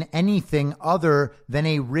win anything other than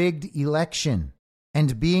a rigged election.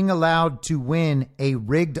 And being allowed to win a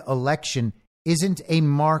rigged election isn't a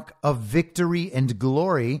mark of victory and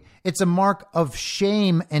glory. It's a mark of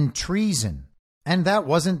shame and treason. And that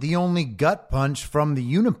wasn't the only gut punch from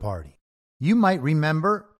the Uniparty. You might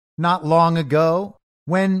remember not long ago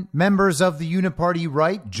when members of the Uniparty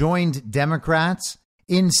right joined Democrats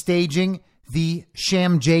in staging the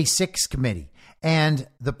sham J6 committee and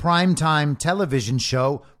the primetime television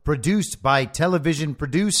show produced by television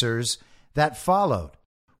producers that followed.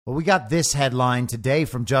 Well, we got this headline today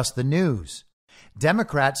from Just the News.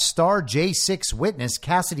 Democrat star J6 witness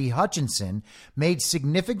Cassidy Hutchinson made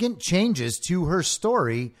significant changes to her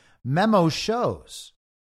story, memo shows.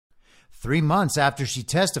 3 months after she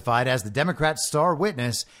testified as the Democrat star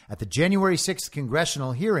witness at the January 6th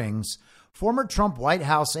congressional hearings, former Trump White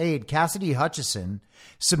House aide Cassidy Hutchinson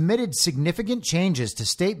submitted significant changes to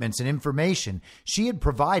statements and information she had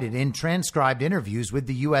provided in transcribed interviews with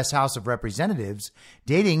the U.S. House of Representatives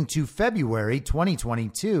dating to February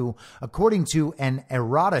 2022, according to an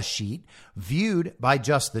errata sheet viewed by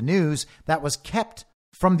Just the News that was kept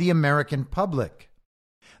from the American public.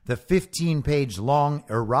 The 15-page long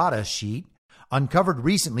errata sheet, uncovered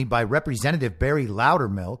recently by Representative Barry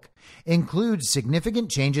Loudermilk, includes significant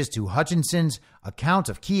changes to Hutchinson's account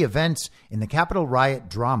of key events in the Capitol riot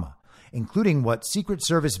drama, including what Secret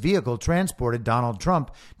Service vehicle transported Donald Trump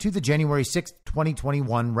to the January 6,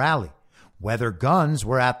 2021 rally, whether guns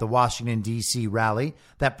were at the Washington, D.C. rally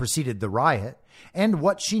that preceded the riot, and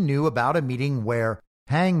what she knew about a meeting where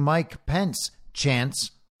 "Hang Mike Pence"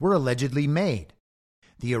 chants were allegedly made.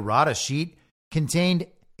 The errata sheet contained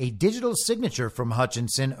a digital signature from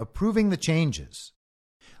Hutchinson approving the changes.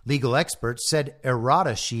 Legal experts said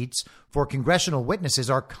errata sheets for congressional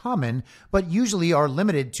witnesses are common, but usually are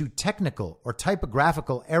limited to technical or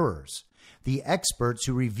typographical errors. The experts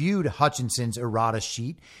who reviewed Hutchinson's errata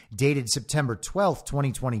sheet, dated September 12,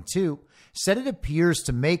 2022, said it appears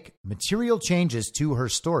to make material changes to her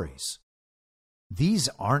stories. These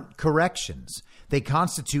aren't corrections. They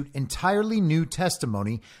constitute entirely new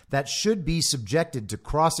testimony that should be subjected to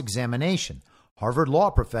cross-examination, Harvard Law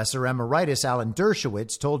professor emeritus Alan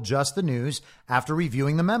Dershowitz told Just the News after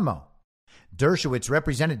reviewing the memo. Dershowitz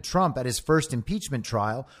represented Trump at his first impeachment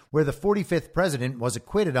trial, where the 45th president was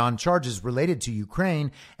acquitted on charges related to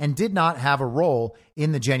Ukraine and did not have a role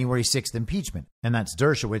in the January 6th impeachment. And that's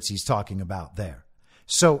Dershowitz he's talking about there.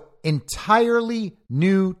 So entirely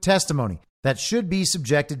new testimony that should be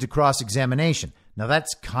subjected to cross-examination. Now,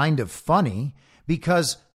 that's kind of funny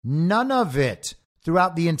because none of it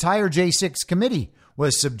throughout the entire J6 committee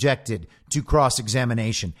was subjected to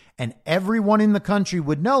cross-examination. And everyone in the country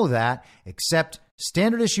would know that, except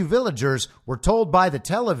standard issue villagers were told by the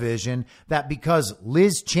television that because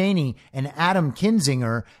Liz Cheney and Adam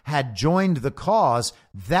Kinzinger had joined the cause,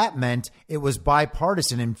 that meant it was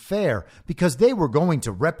bipartisan and fair because they were going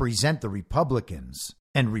to represent the Republicans.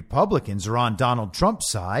 And Republicans are on Donald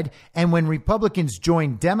Trump's side. And when Republicans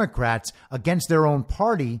join Democrats against their own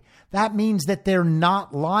party, that means that they're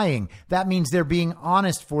not lying. That means they're being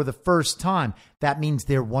honest for the first time. That means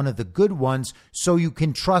they're one of the good ones. So you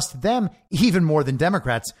can trust them even more than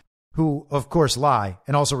Democrats, who, of course, lie.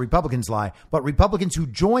 And also Republicans lie. But Republicans who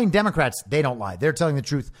join Democrats, they don't lie. They're telling the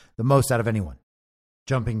truth the most out of anyone.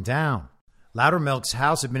 Jumping down, Loudermilk's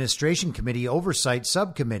House Administration Committee Oversight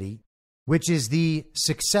Subcommittee, which is the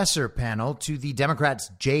successor panel to the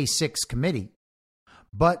Democrats' J6 committee.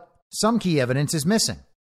 But some key evidence is missing.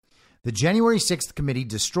 The January 6th committee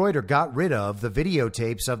destroyed or got rid of the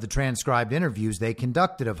videotapes of the transcribed interviews they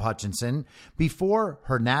conducted of Hutchinson before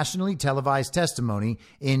her nationally televised testimony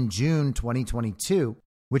in June 2022,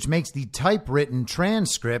 which makes the typewritten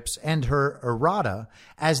transcripts and her errata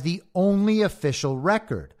as the only official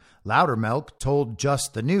record, Loudermilk told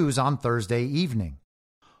Just the News on Thursday evening.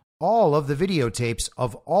 All of the videotapes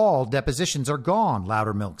of all depositions are gone,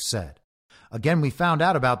 Loudermilk said. Again, we found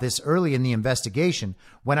out about this early in the investigation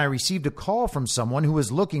when I received a call from someone who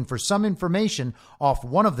was looking for some information off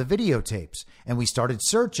one of the videotapes, and we started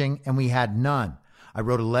searching and we had none. I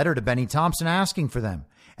wrote a letter to Benny Thompson asking for them,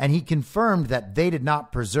 and he confirmed that they did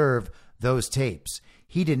not preserve those tapes.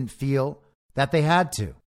 He didn't feel that they had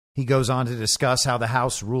to. He goes on to discuss how the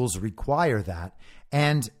House rules require that,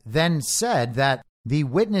 and then said that the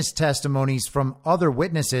witness testimonies from other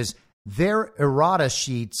witnesses, their errata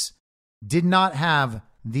sheets did not have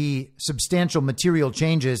the substantial material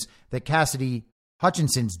changes that Cassidy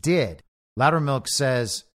Hutchinson's did. Loudermilk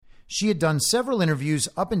says she had done several interviews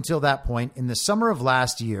up until that point in the summer of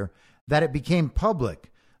last year that it became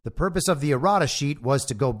public. The purpose of the errata sheet was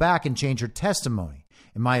to go back and change her testimony.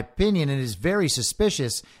 In my opinion, it is very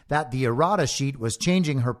suspicious that the errata sheet was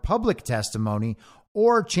changing her public testimony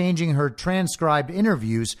or changing her transcribed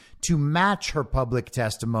interviews to match her public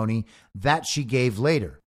testimony that she gave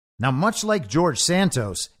later. Now, much like George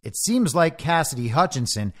Santos, it seems like Cassidy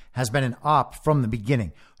Hutchinson has been an op from the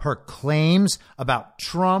beginning. Her claims about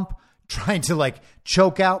Trump trying to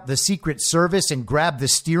choke out the Secret Service and grab the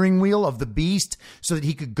steering wheel of the beast so that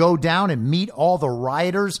he could go down and meet all the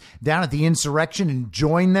rioters down at the insurrection and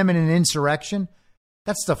join them in an insurrection.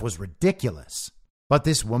 That stuff was ridiculous. But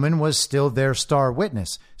this woman was still their star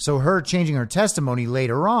witness, so her changing her testimony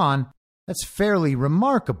later on, that's fairly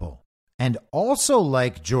remarkable. And also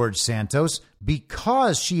like George Santos,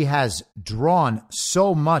 because she has drawn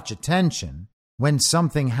so much attention, when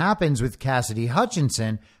something happens with Cassidy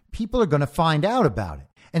Hutchinson, people are going to find out about it.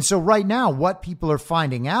 And so right now, what people are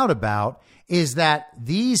finding out about is that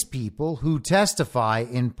these people who testify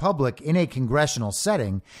in public in a congressional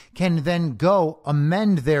setting can then go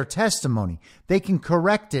amend their testimony. They can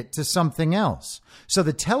correct it to something else. So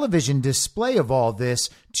the television display of all this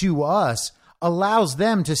to us allows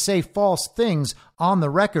them to say false things on the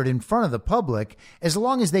record in front of the public as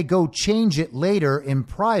long as they go change it later in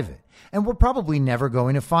private. And we're probably never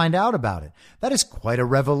going to find out about it. That is quite a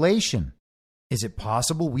revelation. Is it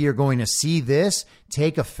possible we are going to see this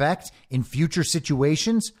take effect in future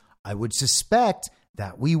situations? I would suspect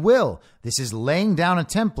that we will. This is laying down a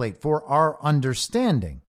template for our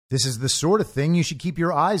understanding. This is the sort of thing you should keep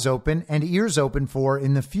your eyes open and ears open for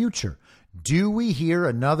in the future. Do we hear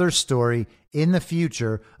another story in the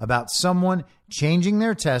future about someone changing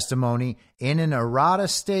their testimony in an errata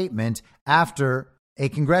statement after a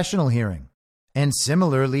congressional hearing? And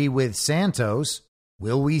similarly with Santos,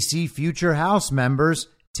 will we see future House members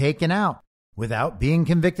taken out without being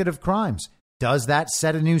convicted of crimes? Does that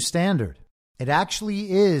set a new standard? It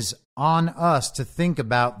actually is on us to think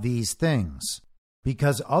about these things,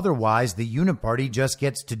 because otherwise the uniparty just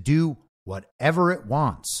gets to do whatever it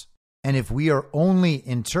wants. And if we are only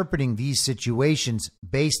interpreting these situations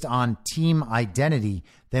based on team identity,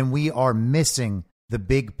 then we are missing the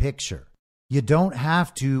big picture. You don't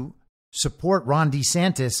have to support Ron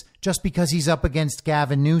DeSantis just because he's up against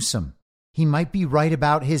Gavin Newsom. He might be right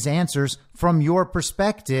about his answers from your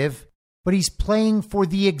perspective, but he's playing for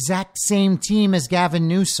the exact same team as Gavin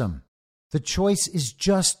Newsom. The choice is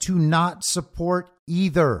just to not support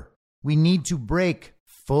either. We need to break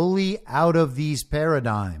fully out of these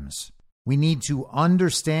paradigms. We need to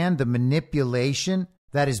understand the manipulation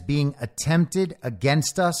that is being attempted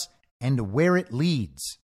against us and where it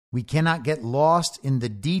leads. We cannot get lost in the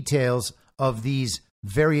details of these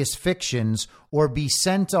various fictions or be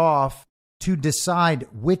sent off to decide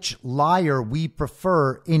which liar we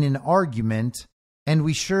prefer in an argument. And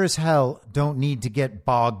we sure as hell don't need to get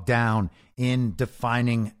bogged down in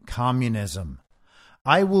defining communism.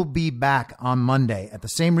 I will be back on Monday at the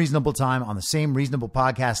same reasonable time on the same reasonable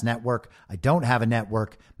podcast network. I don't have a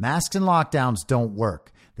network. Masks and lockdowns don't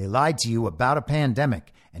work. They lied to you about a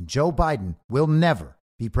pandemic, and Joe Biden will never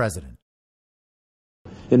be president.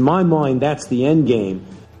 In my mind, that's the end game.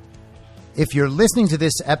 If you're listening to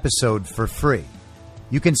this episode for free,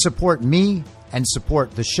 you can support me and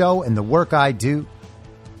support the show and the work I do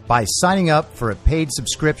by signing up for a paid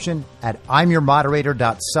subscription at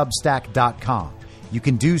imyourmoderator.substack.com. You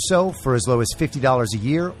can do so for as low as $50 a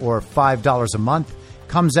year or $5 a month.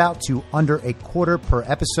 Comes out to under a quarter per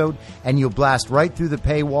episode, and you'll blast right through the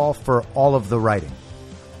paywall for all of the writing.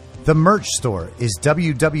 The merch store is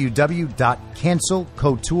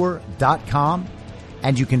www.cancelcouture.com,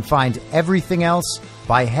 and you can find everything else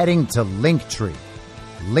by heading to Linktree.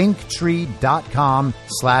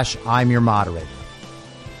 Linktree.com/I'mYourModerator.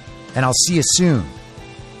 And I'll see you soon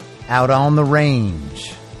out on the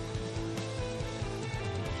range.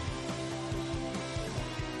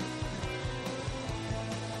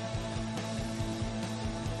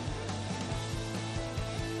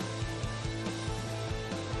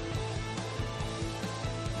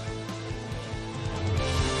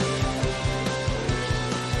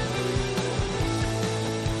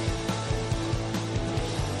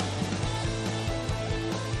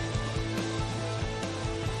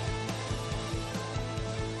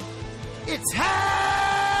 It's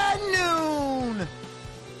high noon.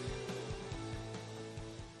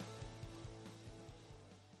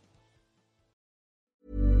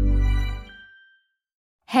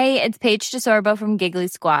 Hey, it's Paige DeSorbo from Giggly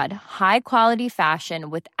Squad. High quality fashion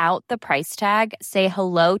without the price tag. Say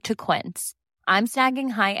hello to Quince. I'm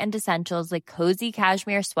snagging high-end essentials like cozy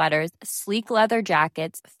cashmere sweaters, sleek leather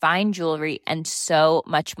jackets, fine jewelry, and so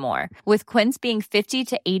much more. With Quince being 50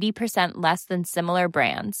 to 80% less than similar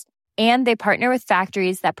brands. And they partner with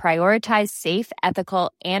factories that prioritize safe,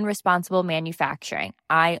 ethical, and responsible manufacturing.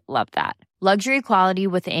 I love that. Luxury quality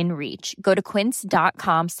within reach. Go to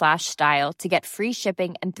quince.com/style to get free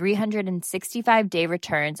shipping and 365-day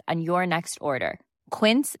returns on your next order.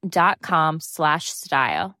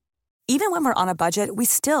 Quince.com/style. Even when we're on a budget, we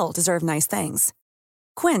still deserve nice things.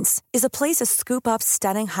 Quince is a place to scoop up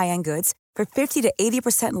stunning high-end goods for 50 to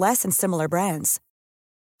 80% less than similar brands.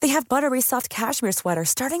 They have buttery soft cashmere sweaters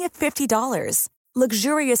starting at $50,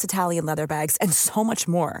 luxurious Italian leather bags, and so much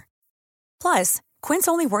more. Plus, Quince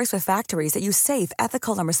only works with factories that use safe,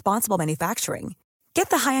 ethical, and responsible manufacturing. Get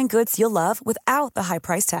the high-end goods you'll love without the high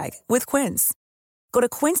price tag with Quince. Go to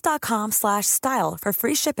quince.com/style for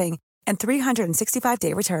free shipping and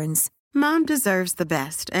 365-day returns. Mom deserves the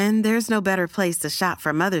best, and there's no better place to shop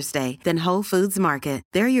for Mother's Day than Whole Foods Market.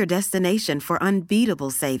 They're your destination for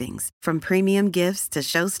unbeatable savings, from premium gifts to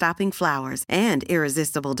show-stopping flowers and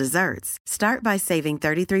irresistible desserts. Start by saving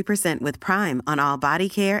 33% with Prime on all body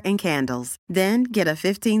care and candles. Then get a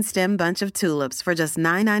 15-stem bunch of tulips for just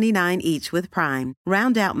 $9.99 each with Prime.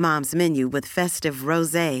 Round out Mom's menu with festive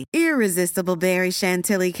rosé, irresistible berry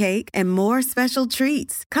chantilly cake, and more special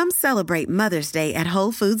treats. Come celebrate Mother's Day at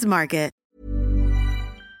Whole Foods Market.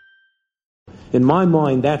 In my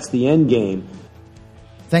mind, that's the end game.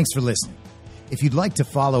 Thanks for listening. If you'd like to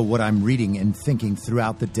follow what I'm reading and thinking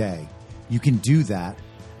throughout the day, you can do that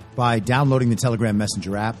by downloading the Telegram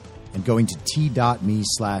Messenger app and going to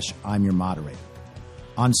t.me/I'mYourModerator.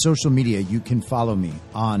 On social media, you can follow me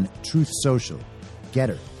on Truth Social,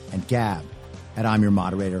 Getter, and Gab at I'm Your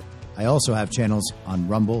Moderator. I also have channels on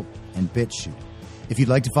Rumble and BitChute. If you'd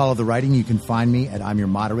like to follow the writing, you can find me at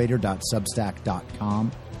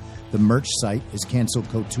imyourmoderator.substack.com. The merch site is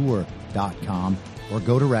cancelcouture.com, or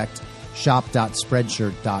go direct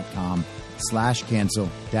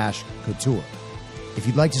shop.spreadshirt.com/cancel-couture. If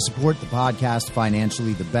you'd like to support the podcast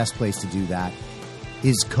financially, the best place to do that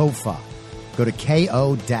is Ko-Fi. Go to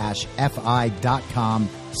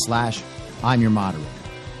ko-fi.com/I'mYourModerator.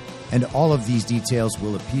 And all of these details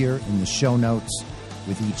will appear in the show notes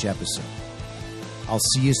with each episode. I'll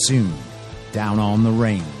see you soon down on the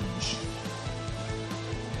range.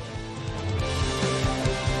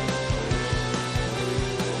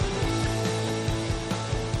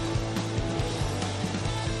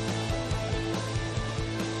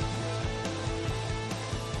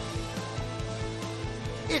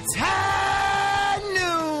 It's high!